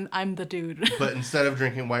 because I'm the dude. But instead of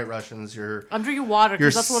drinking White Russians, I'm drinking water you're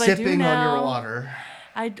because that's what I do sipping now. on your water.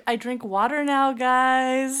 I drink water now,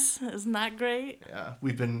 guys. Isn't that great? Yeah,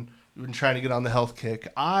 we've been trying to get on the health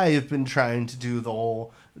kick. I've been trying to do the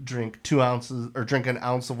whole drink 2 ounces or drink an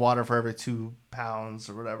ounce of water for every 2 pounds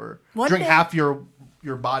or whatever. Drink half your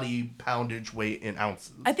body poundage weight in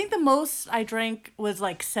ounces. I think the most I drank was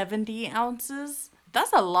like 70 ounces.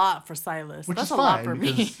 That's a lot for Silas. Which That's is a lot fine for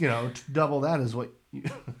because, me. double that is what you...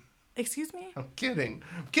 Excuse me? I'm kidding.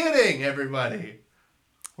 I'm kidding, everybody.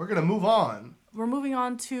 We're going to move on. We're moving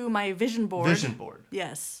on to my vision board. Vision board.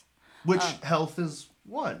 Yes. Which health is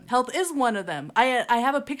one. Health is one of them. I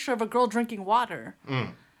have a picture of a girl drinking water.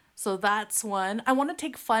 So that's one. I want to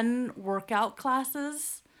take fun workout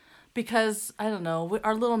classes because, I don't know,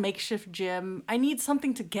 our little makeshift gym, I need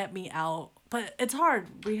something to get me out. But it's hard.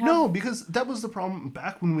 No, because that was the problem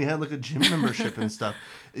back when we had like a gym membership and stuff.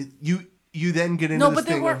 You then get into No, this but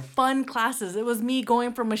they thing weren't of, fun classes. It was me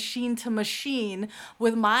going from machine to machine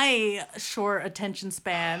with my short attention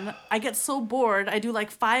span. I get so bored. I do like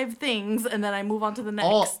 5 things and then I move on to the next.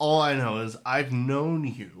 all I know is I've known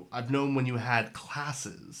you. I've known when you had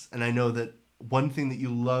classes, and I know that one thing that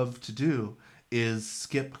you love to do is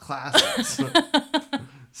skip classes.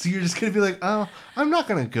 So you're just gonna be like, oh, I'm not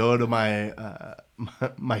gonna go to my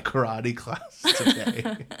my karate class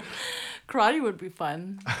today. Karate would be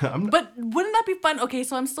fun. But wouldn't that be fun? Okay,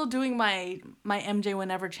 so I'm still doing my MJ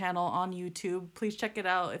Whenever channel on YouTube. Please check it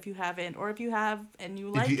out if you haven't, or if you have and you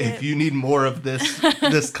like it. If you need more of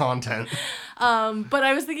this content. But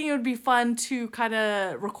I was thinking it would be fun to kind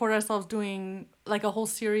of record ourselves doing like a whole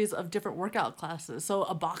series of different workout classes. So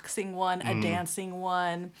a boxing one, a dancing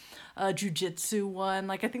one, a jiu-jitsu one.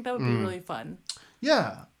 Like I think that would be really fun.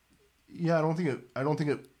 Yeah. I don't think it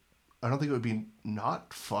would be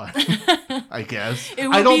not fun. I guess It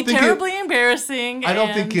would be terribly embarrassing. I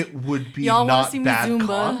don't think it would be not bad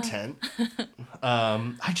content.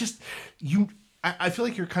 I feel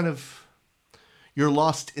like you're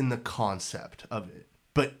lost in the concept of it.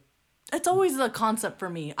 But it's always a concept for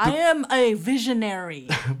me. I am a visionary.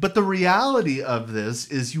 But the reality of this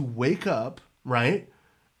is you wake up, right?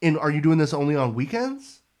 And are you doing this only on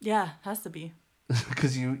weekends? Yeah, has to be.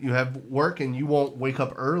 Because you have work and you won't wake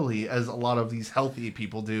up early as a lot of these healthy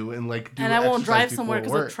people do and like do. And I won't drive somewhere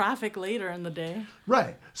because of traffic later in the day.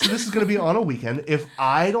 Right. So this is going to be on a weekend. If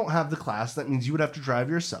I don't have the class, that means you would have to drive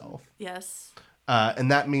yourself. Yes.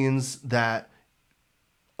 And that means that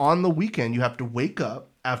on the weekend you have to wake up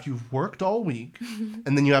after you've worked all week,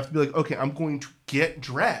 and then you have to be like, okay, I'm going to get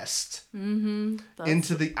dressed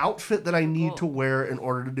into the outfit that I need to wear in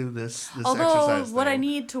order to do this exercise thing. What I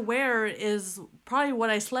need to wear is probably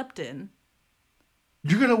what I slept in.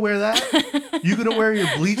 You're going to wear that? You're going to wear your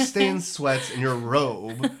bleach-stained sweats and your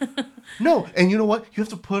robe. No, and you know what? You have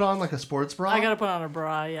to put on like a sports bra. I got to put on a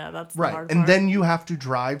bra, yeah. That's the hard part. And then you have to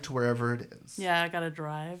drive to wherever it is. Yeah, I got to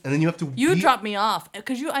drive. And then you have to... You drop me off,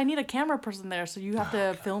 because I need a camera person there, so you have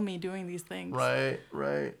to film me doing these things.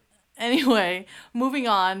 Right. Anyway, moving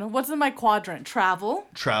on. What's in my quadrant? Travel.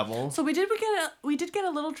 So we did get a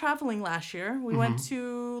little traveling last year. We went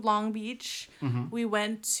to Long Beach. We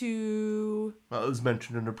went to... Well, it was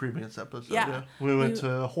mentioned in a previous episode. Yeah. We went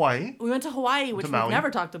to Hawaii. We went to Hawaii, which we've never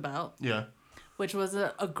talked about. Yeah. Which was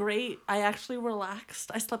a great... I actually relaxed.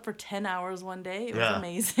 I slept for 10 hours one day. It was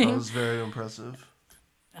amazing. That was very impressive.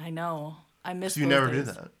 I know. I missed those You never days.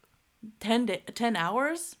 do that. 10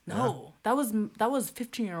 hours? No. Yeah. That was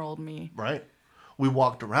 15-year-old me. Right. We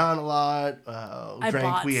walked around a lot.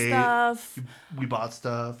 We ate stuff. We bought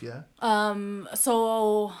stuff, yeah.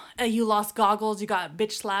 So you lost goggles, you got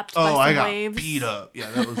bitch slapped by some waves. I got beat up. Yeah,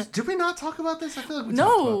 that was... Did we not talk about this? I feel like we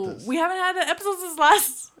talked about this. No, we haven't had an episode since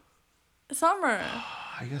last summer.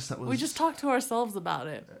 I guess that was... We just talked to ourselves about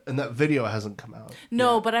it. And that video hasn't come out.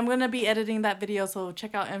 No, but I'm going to be editing that video, so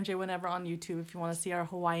check out MJ Whenever on YouTube if you want to see our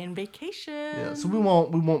Hawaiian vacation. Yeah, so we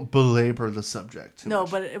won't belabor the subject too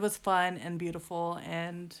much. But it was fun and beautiful,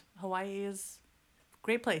 and Hawaii is a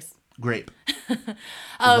great place. Great.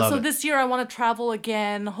 So this year I want to travel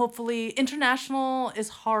again. Hopefully, international is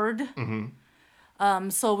hard. Mm-hmm.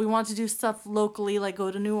 So we want to do stuff locally, like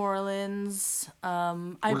go to New Orleans.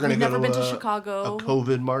 We've never been to Chicago. A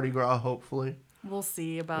COVID Mardi Gras, hopefully. We'll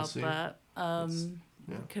see about that.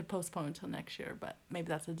 We could postpone until next year, but maybe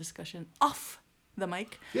that's a discussion off the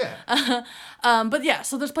mic. Yeah. But yeah,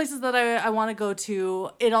 so there's places that I want to go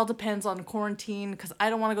to. It all depends on quarantine, because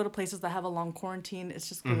I don't want to go to places that have a long quarantine. It's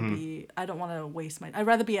just going to be, I don't want to waste I'd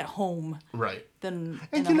rather be at home. Right. Than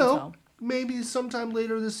in a hotel. Maybe sometime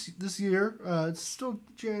later this year, it's still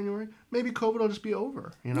January, maybe COVID will just be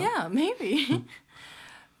over, Yeah, maybe.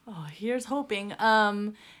 Oh, here's hoping.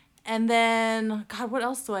 And then, God, what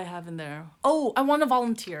else do I have in there? Oh, I want to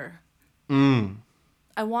volunteer.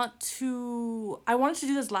 I wanted to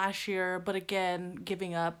do this last year, but again,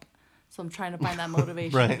 giving up. So I'm trying to find that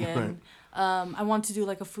motivation Right, again. I want to do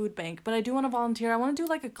like a food bank, but I do want to volunteer. I want to do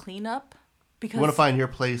like a cleanup because You want to find your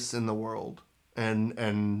place in the world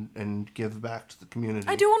and give back to the community.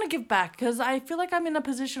 I do want to give back because I feel like I'm in a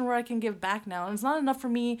position where I can give back now. And it's not enough for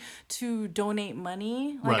me to donate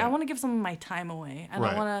money. Like, Right. I want to give some of my time away. And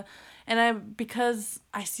Right. I want to, because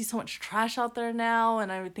I see so much trash out there now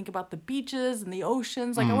and I would think about the beaches and the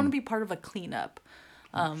oceans. Like, I want to be part of a cleanup.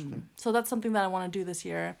 So that's something that I want to do this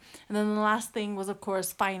year. And then the last thing was, of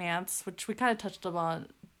course, finance, which we kind of touched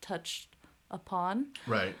upon.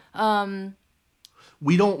 Right.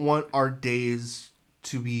 We don't want our days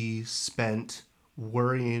to be spent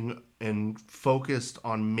worrying and focused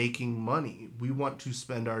on making money. We want to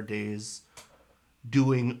spend our days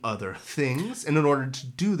doing other things. And in order to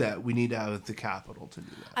do that, we need to have the capital to do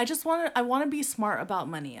that. I want to be smart about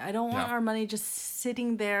money. I don't want Yeah. our money just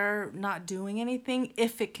sitting there not doing anything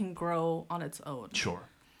if it can grow on its own. Sure.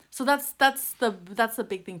 So that's the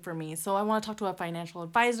big thing for me. So I want to talk to a financial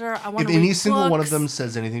advisor. I want If to read any single one of books. them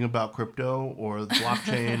says anything about crypto or the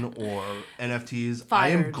blockchain or NFTs,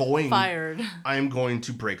 Fired. I am going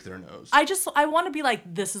to break their nose. I want to be like,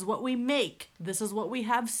 this is what we make. This is what we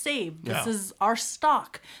have saved. This Yeah. is our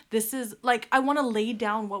stock. This is like, I want to lay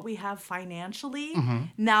down what we have financially.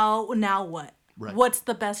 Now what? Right. What's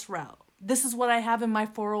the best route? This is what I have in my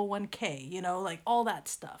 401k, like all that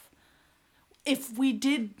stuff. If we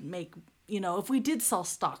did if we did sell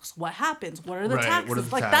stocks, what happens? What are the Right, taxes? what are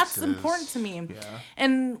the like, that's taxes? important to me. Yeah.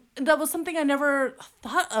 And that was something I never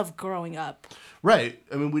thought of growing up. Right.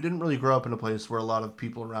 I mean, we didn't really grow up in a place where a lot of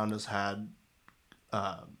people around us had,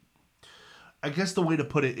 I guess the way to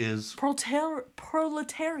put it is,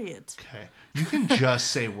 Proletariat. okay, you can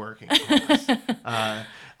just say working class.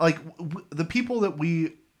 The people that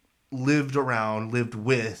we lived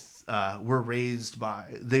with, were raised by,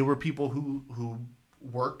 they were people who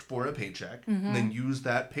worked for a paycheck and then used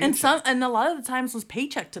that paycheck. And a lot of the times was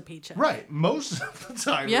paycheck to paycheck. Right. Most of the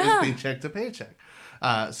time Yeah. it was paycheck to paycheck.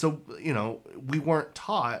 So, we weren't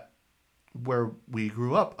taught where we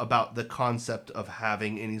grew up about the concept of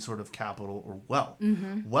having any sort of capital or wealth.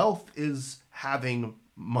 Mm-hmm. Wealth is having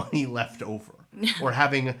money left over or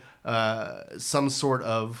having some sort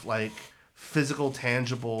of like physical,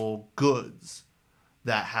 tangible goods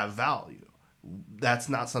that have value. That's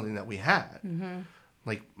not something that we had. Mm-hmm.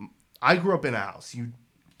 Like, I grew up in a house. You,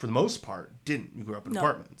 for the most part, didn't. You grew up in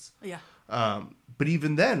apartments. Yeah. But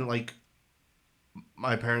even then, like,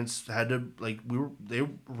 my parents had to, like, they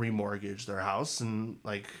remortgaged their house and,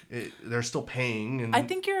 like, they're still paying. And I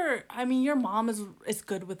think your mom is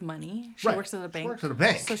good with money. She Right. works at a bank. She works at a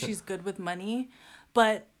bank. So she's good with money.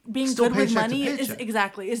 But being Still good with paycheck to money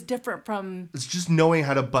paycheck. is different from it's just knowing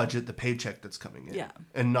how to budget the paycheck that's coming in. Yeah.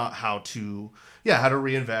 And not how to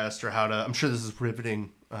reinvest or I'm sure this is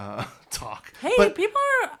riveting talk. Hey, But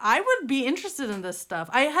I would be interested in this stuff.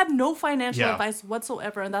 I have no financial Yeah. advice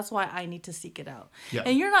whatsoever, and that's why I need to seek it out. Yeah.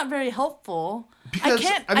 And you're not very helpful. Because,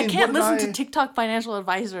 I can't what listen I- to TikTok financial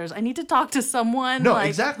advisors. I need to talk to someone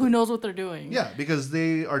exactly. who knows what they're doing. Yeah, because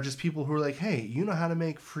they are just people who are like, hey, you know how to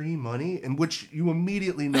make free money? And which you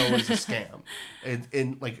immediately know is a scam.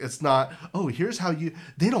 and like, it's not, oh, here's how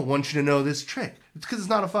they don't want you to know this trick. It's because it's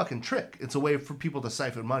not a fucking trick. It's a way for people to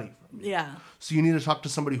siphon money from you. Yeah. So you need to talk to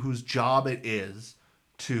somebody whose job it is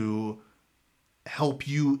to help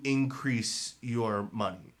you increase your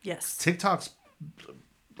money. Yes. TikTok's,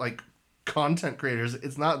 like, content creators,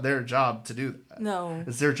 it's not their job to do that. No.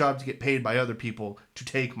 It's their job to get paid by other people to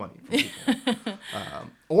take money from people.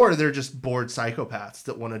 Or they're just bored psychopaths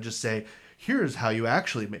that want to just say, here's how you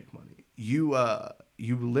actually make money. You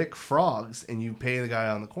lick frogs and you pay the guy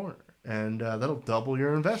on the corner. And that'll double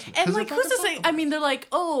your investment. And 'Cause like, they're who's to fucking say? I psychopaths. mean, they're like,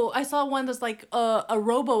 oh, I saw one that's like a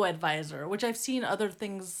robo advisor, which I've seen other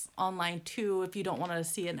things online too. If you don't want to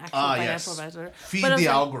see an actual financial advisor, Feed But I was the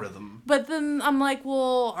like- algorithm. But then I'm like,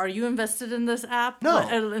 well, are you invested in this app? No.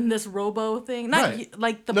 In this robo thing? Not Right.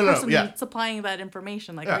 like the No, person yeah. supplying that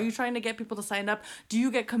information. Like, Yeah. are you trying to get people to sign up? Do you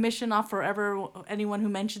get commission off for anyone who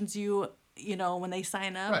mentions you, when they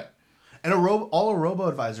sign up? Right. And all a robo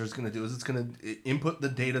advisor is going to do is it's going to input the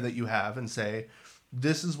data that you have and say,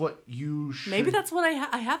 this is what you should. Maybe that's what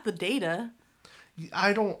I have the data.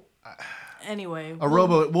 I don't. Anyway,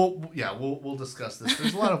 we'll discuss this.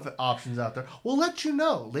 There's a lot of options out there. We'll let you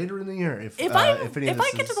know later in the year if I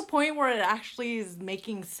get to the point where it actually is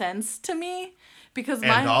making sense to me, because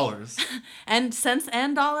dollars and cents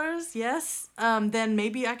and dollars, yes. Then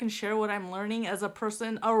maybe I can share what I'm learning as a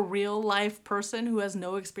real life person who has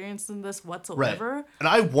no experience in this whatsoever. Right. And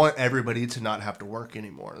I want everybody to not have to work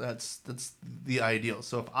anymore. That's the ideal.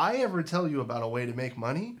 So if I ever tell you about a way to make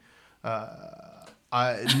money,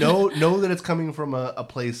 I know that it's coming from a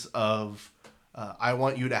place of I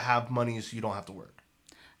want you to have money so you don't have to work.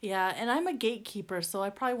 Yeah, and I'm a gatekeeper, so I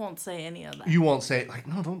probably won't say any of that. You won't say, like,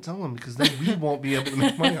 no, don't tell them, because then we won't be able to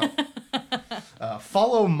make money off.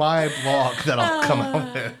 Follow my blog that I'll come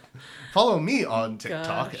out with. Follow me on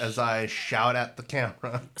TikTok as I shout at the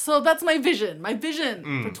camera. So that's my vision. My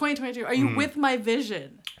vision for 2022. Are you with my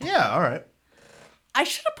vision? Yeah, all right. I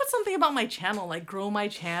should have put something about my channel, like grow my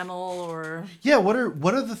channel or... Yeah, what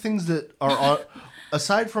are the things that are on...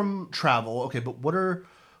 aside from travel, okay, but what are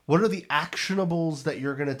the actionables that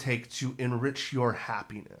you're going to take to enrich your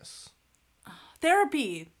happiness?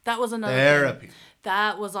 Therapy. That was another Therapy. thing.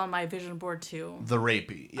 That was on my vision board too. The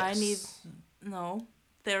rapey. Yes. I need... No.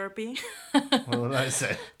 Therapy. What did I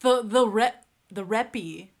say? The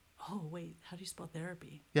reppy. Oh, wait. How do you spell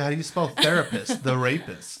therapy? Yeah, how do you spell therapist? The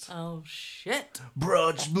rapist. Oh, shit. Bro,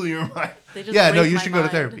 it just blew your mind. Yeah, no, you should go to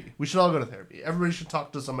therapy. We should all go to therapy. Everybody should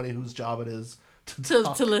talk to somebody whose job it is to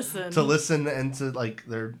listen. To listen and to, like,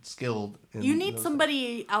 they're skilled. You need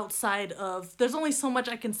somebody outside of... There's only so much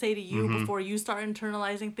I can say to you before you start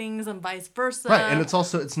internalizing things and vice versa. Right, and it's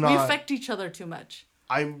not... We affect each other too much.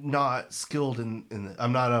 I'm not skilled in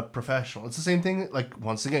I'm not a professional. It's the same thing, like,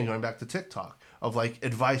 once again, going back to TikTok, of, like,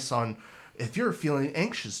 advice on, if you're feeling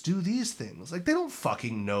anxious, do these things. Like, they don't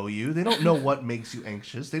fucking know you. They don't know what makes you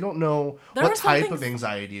anxious. They don't know what type of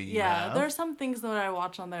anxiety you have. Yeah, there are some things that I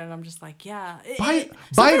watch on there and I'm just like, yeah.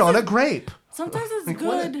 Bite on a grape. Sometimes it's like,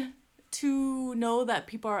 good to know that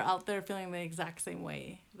people are out there feeling the exact same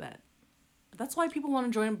way. That's why people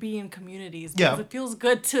want to be in communities. Because it feels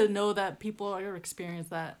good to know that people are experiencing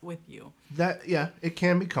that with you. It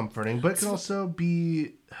can be comforting, but it can also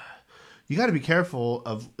be... You got to be careful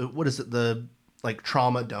of, what is it, the, like,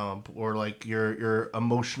 trauma dump or, like, your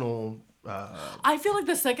emotional... I feel like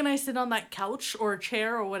the second I sit on that couch or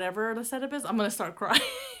chair or whatever the setup is, I'm going to start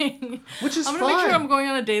crying. Which is fine. I'm going to make sure I'm going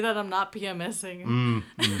on a day that I'm not PMSing.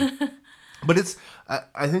 But it's,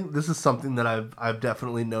 I think this is something that I've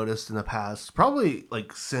definitely noticed in the past, probably,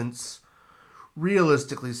 like,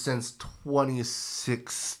 realistically since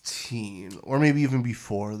 2016, or maybe even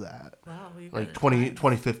before that. Wow. Like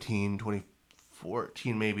 2015,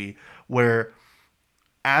 2014 maybe, where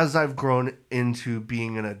as I've grown into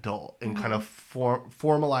being an adult and kind of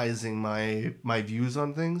formalizing my views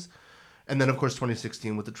on things, and then of course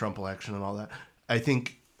 2016 with the Trump election and all that, I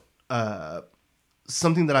think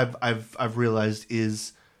something that I've realized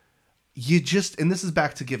is you just, and this is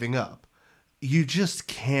back to giving up, you just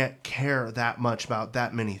can't care that much about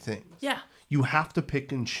that many things. Yeah. You have to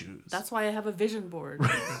pick and choose. That's why I have a vision board.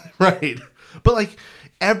 Right. But like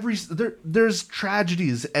there's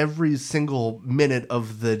tragedies every single minute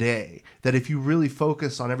of the day that if you really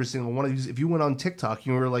focus on every single one of these, if you went on TikTok,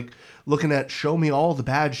 you were like looking at, show me all the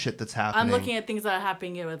bad shit that's happening. I'm looking at things that are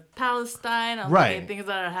happening with Palestine. I'm looking at things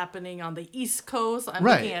that are happening on the East Coast. I'm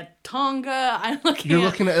looking at Tonga. You're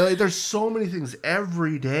looking at like, there's so many things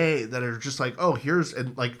every day that are just like, oh, here's,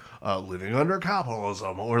 and like living under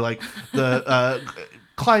capitalism, or like the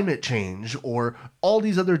climate change, or all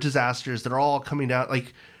these other disasters that are all coming down.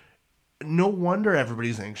 Like, no wonder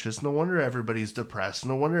everybody's anxious. No wonder everybody's depressed.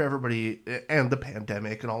 No wonder everybody, and the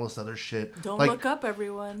pandemic and all this other shit. Don't look up,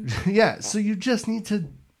 everyone. Yeah. So you just need to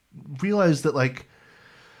realize that, like,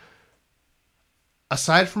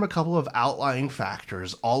 aside from a couple of outlying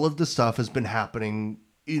factors, all of the stuff has been happening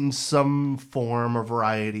in some form or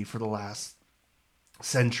variety for the last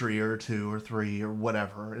century or two or three or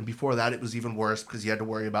whatever. And before that, it was even worse because you had to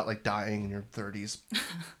worry about, like, dying in your 30s.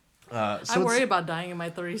 I worry about dying in my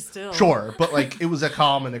 30s still. Sure, but like it was a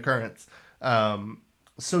common occurrence.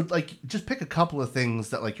 So like just pick a couple of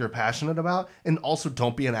things that like you're passionate about, and also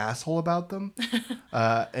don't be an asshole about them.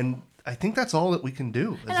 And I think that's all that we can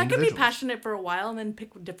do. And I can be passionate for a while and then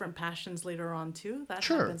pick different passions later on too. That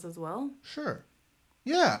happens as well. Sure.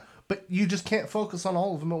 Yeah, but you just can't focus on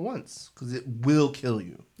all of them at once because it will kill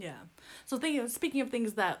you. Yeah. So speaking of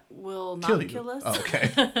things that will not kill us. Oh,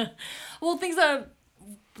 okay. Well, things that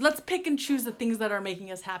let's pick and choose the things that are making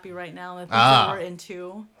us happy right now and the things that we're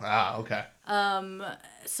into. Okay.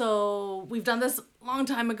 So we've done this a long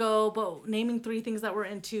time ago, but naming 3 things that we're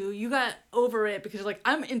into, you got over it because you're like,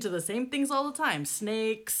 I'm into the same things all the time.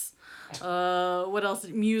 Snakes, What else?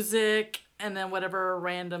 Music, and then whatever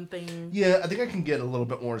random thing. Yeah, I think I can get a little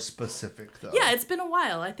bit more specific though. Yeah, it's been a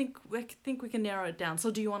while. I think we can narrow it down.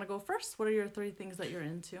 So do you want to go first? What are your 3 things that you're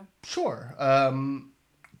into? Sure.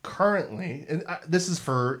 Currently, and this is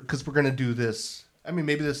because we're going to do this. I mean,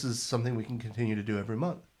 maybe this is something we can continue to do every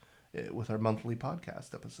month with our monthly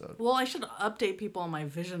podcast episode. Well, I should update people on my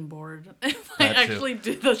vision board if I That too. actually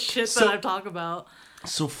do the shit that I talk about.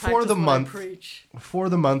 So For the month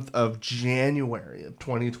of January of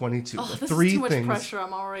 2022, Oh, the this 3 is too much things. pressure.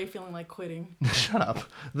 I'm already feeling like quitting. Shut up.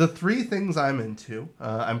 The 3 things I'm into.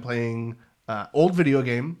 I'm playing old video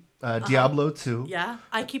game, Diablo 2. Yeah,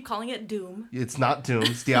 I keep calling it Doom. It's not Doom.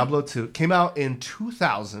 It's Diablo 2. It came out in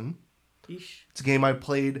 2000. Yeesh. It's a game I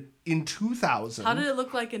played in 2000. How did it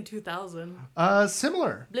look like in 2000?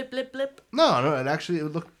 Similar. Blip, blip, blip. No, it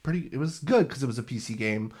looked pretty. It was good because it was a PC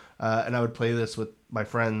game, and I would play this with my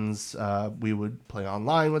friends. We would play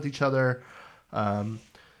online with each other.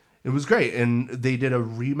 It was great, and they did a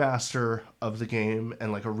remaster of the game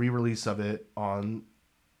and like a re-release of it on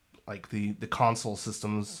like the console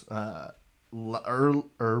systems. Or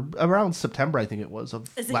around September, I think it was, of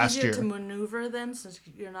last year. Is it easier to maneuver then, since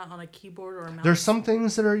you're not on a keyboard or a mouse? There's some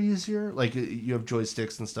things that are easier, like you have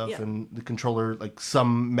joysticks and stuff, Yeah. and the controller, like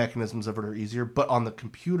some mechanisms of it are easier. But on the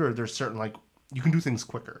computer, there's certain like you can do things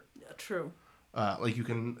quicker. Yeah, true. Like you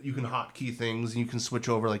can hotkey things, and you can switch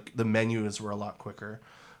over. Like the menus were a lot quicker.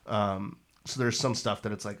 So there's some stuff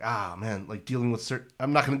that it's like, man, like dealing with certain.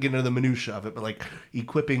 I'm not going to get into the minutia of it, but like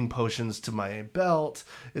equipping potions to my belt,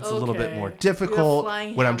 it's a little bit more Okay. difficult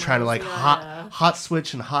flying when I'm trying to like hammers, yeah. hot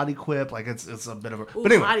switch and hot equip. Like it's a bit of a. Ooh,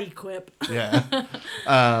 But anyway, hot equip. yeah.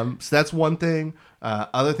 So that's one thing.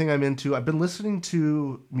 Other thing I'm into, I've been listening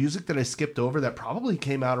to music that I skipped over that probably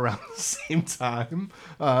came out around the same time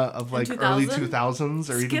of like early 2000s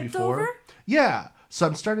or even Skipped before. over? Yeah. So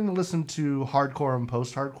I'm starting to listen to hardcore and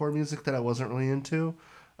post-hardcore music that I wasn't really into.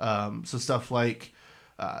 So stuff like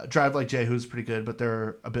Drive Like Jay, who's pretty good, but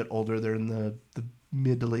they're a bit older. They're in the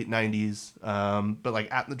mid to late 90s. But like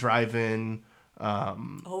At the Drive-In.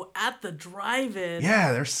 At the Drive-In.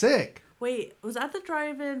 Yeah, they're sick. Wait, was At the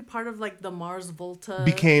Drive-In part of like the Mars Volta?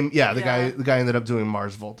 The guy ended up doing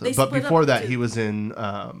Mars Volta, They but split before up that to- he was in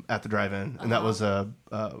At the Drive-In, and that was a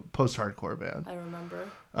post-hardcore band. I remember.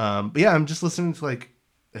 But yeah, I'm just listening to like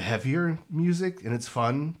heavier music, and it's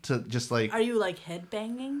fun to just like. Are you like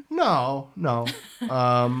headbanging? No.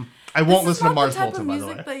 I won't listen to Mars Volta, by the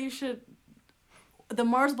way. That you should. The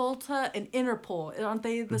Mars Volta and Interpol, aren't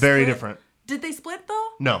they the Very split? different. Did they split though?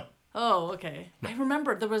 No. Oh, okay. I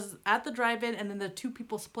remember there was At the Drive-In, and then the 2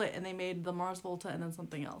 people split, and they made the Mars Volta and then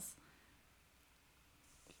something else.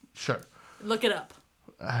 Sure. Look it up.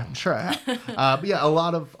 I'm sure I have. But yeah, a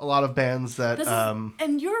lot of bands that.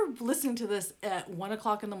 And you're listening to this at 1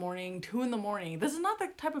 o'clock in the morning, 2 in the morning. This is not the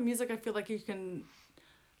type of music I feel like you can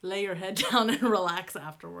lay your head down and relax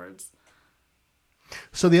afterwards.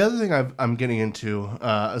 So the other thing I'm getting into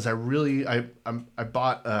is I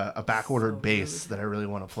bought a back-ordered bass that I really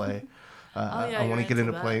want to play. I want to get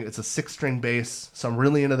into playing. It's a 6-string bass, so I'm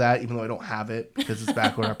really into that, even though I don't have it because it's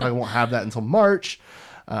back-ordered. I probably won't have that until March,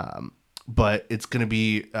 but it's going to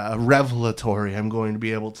be revelatory. I'm going to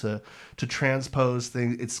be able to transpose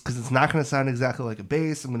things. It's because it's not going to sound exactly like a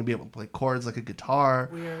bass. I'm going to be able to play chords like a guitar.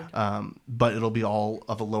 Weird. But it'll be all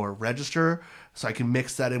of a lower register, so I can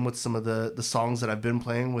mix that in with some of the songs that I've been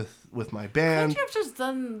playing with my band. Couldn't you have just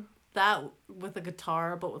done that with a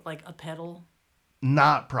guitar, but with like a pedal?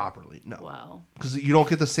 Not properly, no. Wow. Because you don't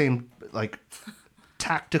get the same like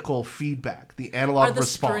tactical feedback, the analog Are the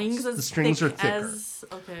response. strings as The strings are thick thicker, as...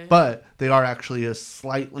 Okay. but they are actually a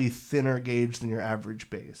slightly thinner gauge than your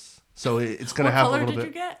average bass. So it's going to have a little bit. What color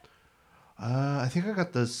did you get? I think I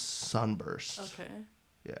got the Sunburst. Okay.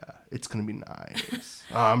 Yeah, it's going to be nice.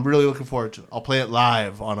 I'm really looking forward to it. I'll play it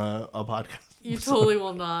live on a podcast. You totally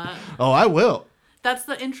will not. Oh, I will. That's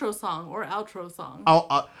the intro song or outro song.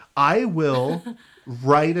 I will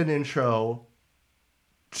write an intro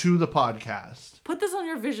to the podcast. Put this on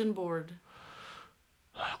your vision board.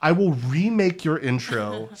 I will remake your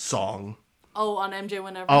intro song. Oh, on MJ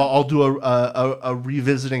Whenever? I'll do a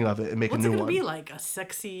revisiting of it and make What's a new it one. gonna be like? A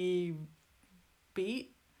sexy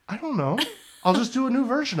beat? I don't know. I'll just do a new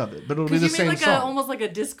version of it, but it'll be the You same made like song. almost like a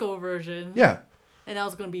disco version. Yeah, And now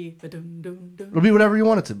it's gonna be the dun dun dun. it'll be whatever you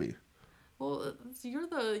want it to be. Well, you're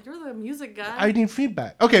the music guy. I need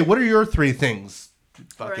feedback. Okay, what are your 3 things?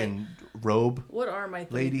 Fucking robe. What are my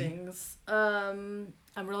 3 Lady. things? I'm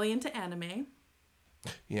really into anime.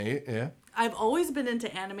 Yeah. I've always been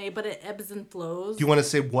into anime, but it ebbs and flows. Do you want to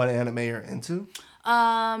say what anime you're into?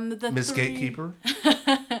 The Miss 3... Gatekeeper?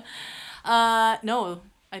 No.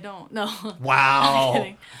 I don't. No. Wow. I'm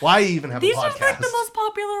kidding. Why even have These a podcast? are like the most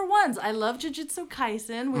popular ones. I love Jujutsu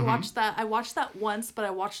Kaisen. We Mm-hmm. watched that. I watched that once, but I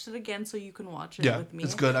watched it again so you can watch it Yeah, with me.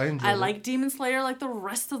 it's good. I enjoyed I it. like Demon Slayer like the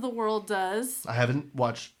rest of the world does. I haven't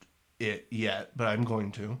watched it yet, but I'm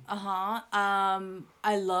going to.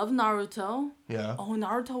 I love Naruto. Yeah. Oh,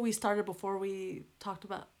 Naruto we started before we talked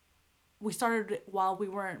about. We started while we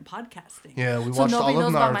weren't podcasting. Yeah, we so watched nobody all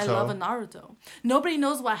of knows about my Naruto. love of Naruto. Nobody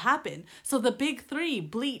knows what happened. So the big three,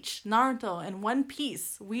 Bleach, Naruto, and One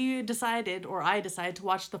Piece, we decided, or I decided, to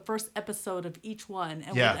watch the first episode of each one.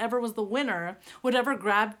 And Yeah. whatever was the winner, whatever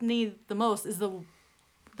grabbed me the most is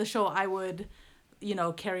the show I would,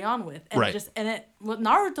 carry on with. And Right. with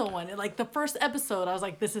Naruto one, like the first episode, I was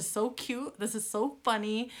like, this is so cute. This is so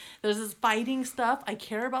funny. There's this fighting stuff. I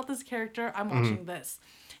care about this character. I'm watching this.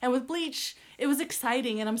 And with Bleach, it was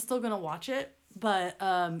exciting, and I'm still gonna watch it. But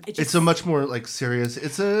It's a much more like serious. I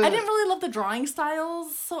didn't really love the drawing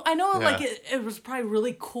styles, so I know like Yeah. it was probably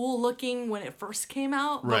really cool looking when it first came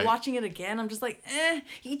out. But Right. watching it again, I'm just like,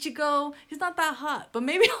 Ichigo, he's not that hot. But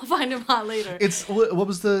maybe I'll find him hot later. It's what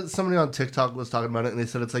was somebody on TikTok was talking about it, and they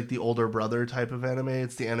said it's like the older brother type of anime.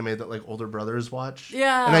 It's the anime that like older brothers watch.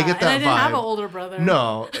 Yeah, and I get that I didn't vibe. have an older brother.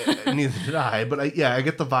 No, neither did I. But I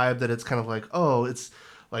get the vibe that it's kind of like, oh, it's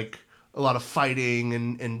like a lot of fighting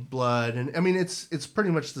and blood, and I mean it's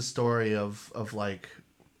pretty much the story of like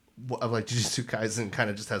Jujutsu Kaisen kind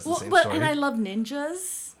of just has the same story. And I love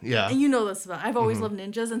ninjas. Yeah. And you know this about. I've always loved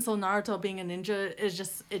ninjas, and so Naruto being a ninja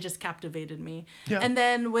it just captivated me. Yeah. And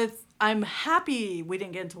then I'm happy we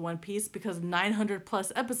didn't get into One Piece because 900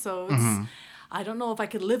 plus episodes. I don't know if I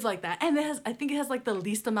could live like that. And I think it has like the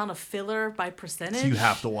least amount of filler by percentage. So you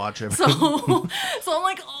have to watch it. So I'm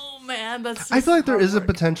like, oh man, that's. Just I feel like there hard is a work.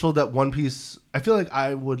 potential that One Piece. I feel like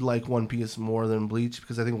I would like One Piece more than Bleach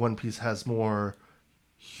because I think One Piece has more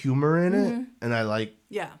humor in it, and I like.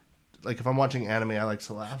 Yeah. Like if I'm watching anime, I like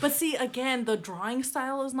to laugh. But see, again, the drawing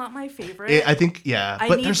style is not my favorite. I think I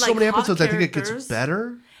but need, there's so like, many hot episodes. I think it characters. gets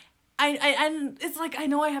better. And it's like I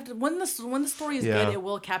know I have to when the story is Yeah. good, it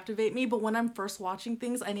will captivate me. But when I'm first watching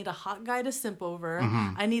things, I need a hot guy to simp over.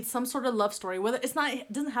 Mm-hmm. I need some sort of love story. Whether it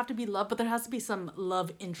doesn't have to be love, but there has to be some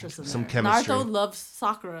love interest in Some there. chemistry. Naruto loves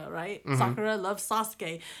Sakura, right? Sakura loves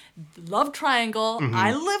Sasuke. Love triangle.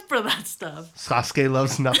 I live for that stuff. Sasuke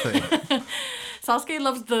loves nothing. Sasuke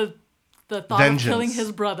loves the thought Vengeance. of killing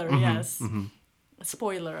his brother. Yes.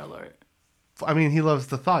 Spoiler alert. I mean, he loves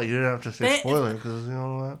the thought. You didn't have to say They- spoiler because you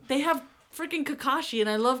know what. They have freaking Kakashi, and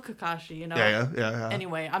I love Kakashi. You know. Yeah.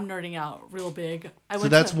 Anyway, I'm nerding out real big. So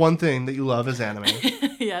that's one thing that you love is anime.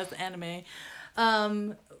 Yes, anime.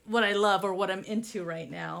 What I love or what I'm into right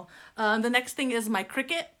now. The next thing is my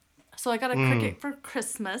Cricut. So I got a Cricut for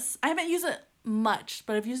Christmas. I haven't used it much,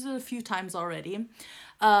 but I've used it a few times already.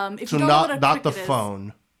 If So you don't know what a not the Cricut is-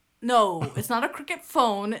 phone. No, it's not a Cricut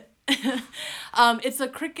phone. It's a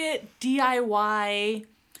Cricut DIY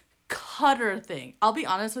cutter thing. I'll be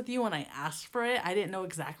honest with you, when I asked for it, I didn't know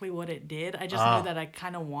exactly what it did. I just knew that I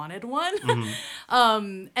kind of wanted one.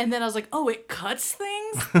 And then I was like, oh, it cuts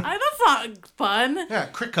things? That's not fun. Yeah,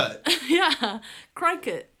 Cricut. Yeah,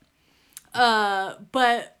 Cricut.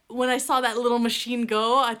 But when I saw that little machine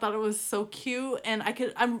go, I thought it was so cute. And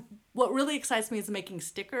what really excites me is making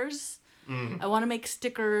stickers. I want to make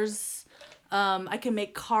stickers. I can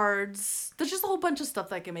make cards. There's just a whole bunch of stuff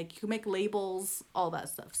that I can make. You can make labels, all that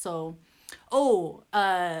stuff. So,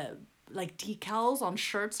 like decals on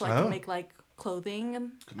shirts, so I Oh. can make like clothing.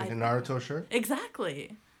 And Make a Naruto shirt.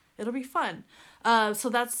 Exactly. It'll be fun. So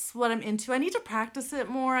that's what I'm into. I need to practice it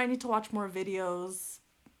more. I need to watch more videos.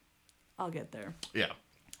 I'll get there. Yeah.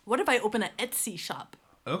 What if I open an Etsy shop?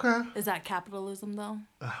 Okay. Is that capitalism though?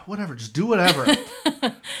 Whatever. Just do whatever.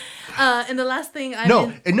 And the last thing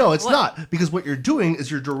No, it's What? not, because what you're doing is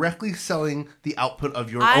you're directly selling the output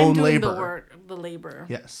of your I'm own doing labor. the work, the labor.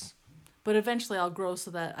 Yes. But eventually I'll grow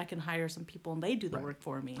so that I can hire some people and they do the work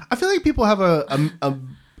for me. I feel like people have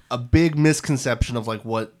a big misconception of like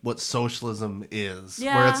what socialism is. Where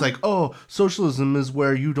Yeah. it's like, oh, socialism is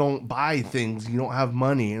where you don't buy things, you don't have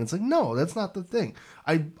money. And it's like, no, that's not the thing.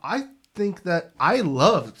 I think that I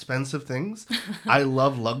love expensive things. I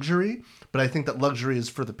love luxury, but I think that luxury is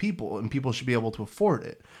for the people and people should be able to afford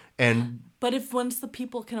it. And But if once the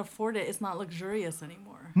people can afford it, it's not luxurious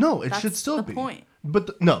anymore. no, it That's should still the be. point.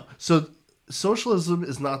 But no, so socialism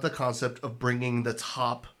is not the concept of bringing the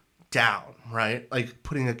top down, right? Like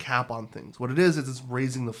putting a cap on things. What it is it's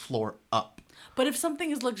raising the floor up. But if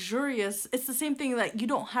something is luxurious, it's the same thing that you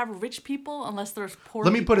don't have rich people unless there's poor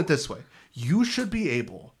Let me people. put it this way. You should be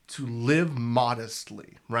able to live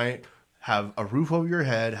modestly, right? have a roof over your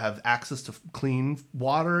head, have access to clean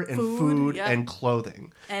water and food yeah. and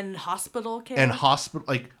clothing. And hospital care. And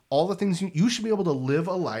like all the things you should be able to live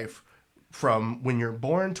a life from when you're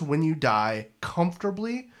born to when you die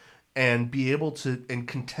comfortably and be able to, and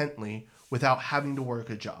contently without having to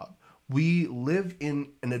work a job. We live in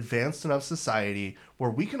an advanced enough society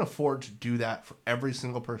where we can afford to do that for every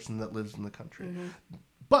single person that lives in the country. Mm-hmm.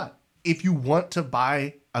 But if you want to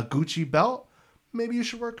buy a Gucci belt, maybe you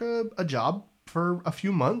should work a job for a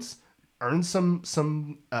few months, earn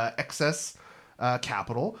some excess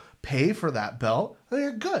capital, pay for that belt, and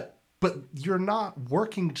you're good. But you're not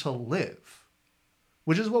working to live,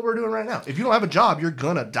 which is what we're doing right now. If you don't have a job, you're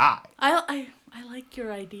gonna die. I like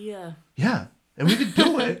your idea. Yeah, and we could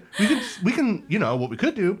do it. We can. You know what we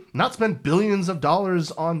could do? Not spend billions of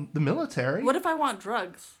dollars on the military. What if I want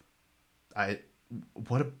drugs?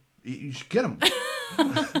 You should get them.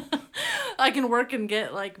 I can work and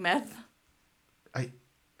get like meth. I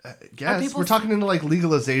guess we're talking into like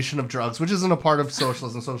legalization of drugs, which isn't a part of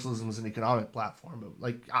socialism. Socialism is an economic platform, but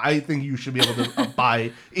like I think you should be able to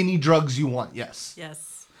buy any drugs you want. Yes.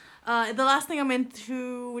 Yes. The last thing I'm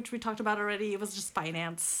into, which we talked about already, it was just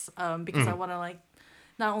finance. Because I want to like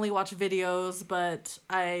not only watch videos, but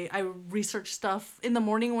I research stuff in the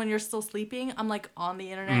morning when you're still sleeping. I'm like on the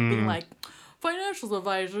internet being like, financial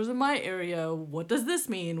advisors in my area. What does this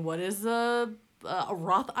mean? What is a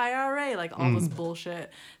Roth IRA? Like all this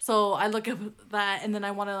bullshit. So I look at that and then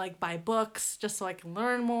I want to like buy books just so I can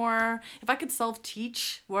learn more. If I could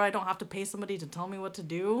self-teach where I don't have to pay somebody to tell me what to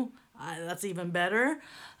do, that's even better.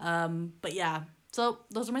 But yeah, so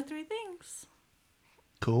those are my 3 things.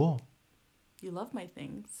 Cool. You love my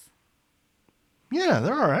things. Yeah,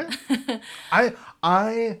 they're all right.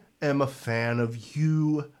 I am a fan of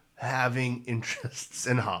you having interests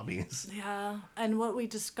and hobbies. Yeah, and what we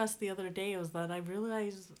discussed the other day was that I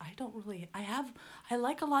realized I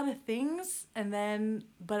like a lot of things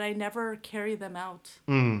but I never carry them out.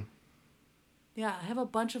 Yeah, I have a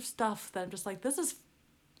bunch of stuff that I'm just like, this is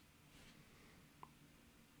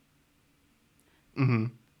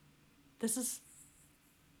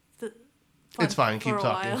It's fine, keep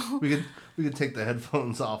talking. We could take the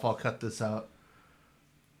headphones off. I'll cut this out.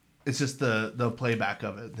 It's just the playback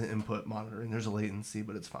of it, the input monitoring. There's a latency,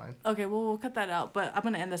 but it's fine. Okay, well, we'll cut that out, but I'm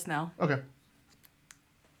going to end this now. Okay.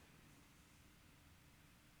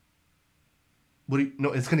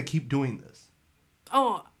 No, it's going to keep doing this.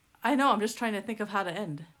 Oh, I know. I'm just trying to think of how to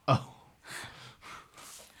end. Oh.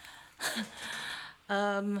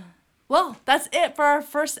 Well, that's it for our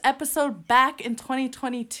first episode back in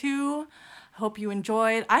 2022. I hope you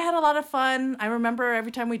enjoyed. I had a lot of fun. I remember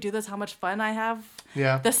every time we do this how much fun I have.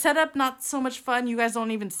 Yeah. The setup, not so much fun. You guys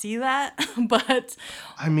don't even see that. But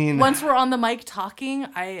I mean, once we're on the mic talking,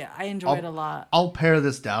 I enjoy it a lot. I'll pare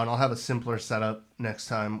this down. I'll have a simpler setup next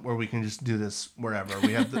time where we can just do this wherever.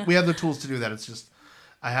 We have the tools to do that. It's just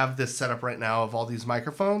I have this setup right now of all these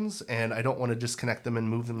microphones, and I don't want to disconnect them and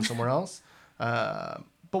move them somewhere else.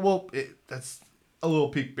 But that's a little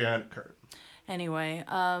peek behind the curtain. Anyway,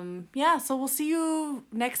 yeah, so we'll see you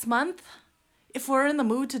next month. If we're in the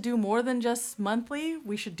mood to do more than just monthly,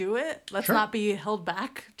 we should do it. Let's not be held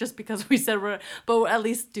back just because we said but we'll at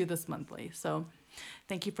least do this monthly. So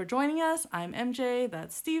thank you for joining us. I'm MJ,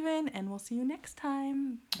 that's Steven, and we'll see you next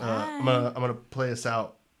time. Bye. I'm gonna play us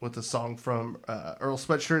out with a song from Earl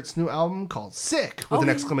Sweatshirt's new album called Sick with an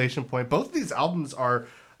exclamation point. Both of these albums are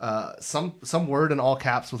some word in all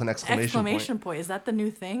caps with an exclamation point. Is that the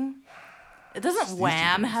new thing? It doesn't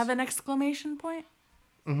Wham have an exclamation point?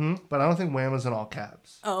 But I don't think Wham is in all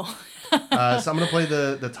caps. Oh. So I'm going to play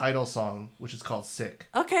the title song, which is called Sick.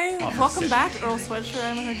 Okay, welcome back, Earl Sweatshirt. I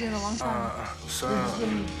haven't heard you in a long time.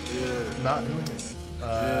 Not doing it.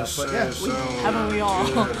 But yeah. Haven't we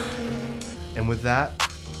all? And with that,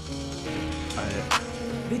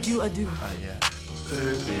 bid you adieu.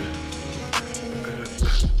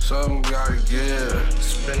 Something gotta give,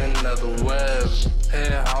 spin another web.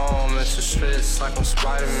 Head home, it's a stress like I'm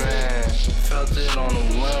Spider-Man. Felt it on a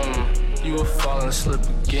whim, you were falling asleep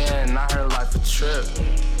again. I heard life a trip,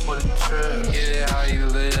 what a trip. Get it how you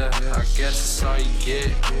live, I guess it's all you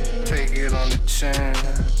get. Take it on the chin,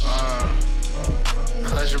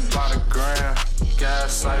 pleasure by the gram.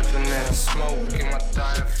 Gas siphoning, smoke in my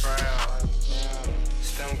diaphragm.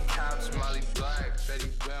 Stem caps, Molly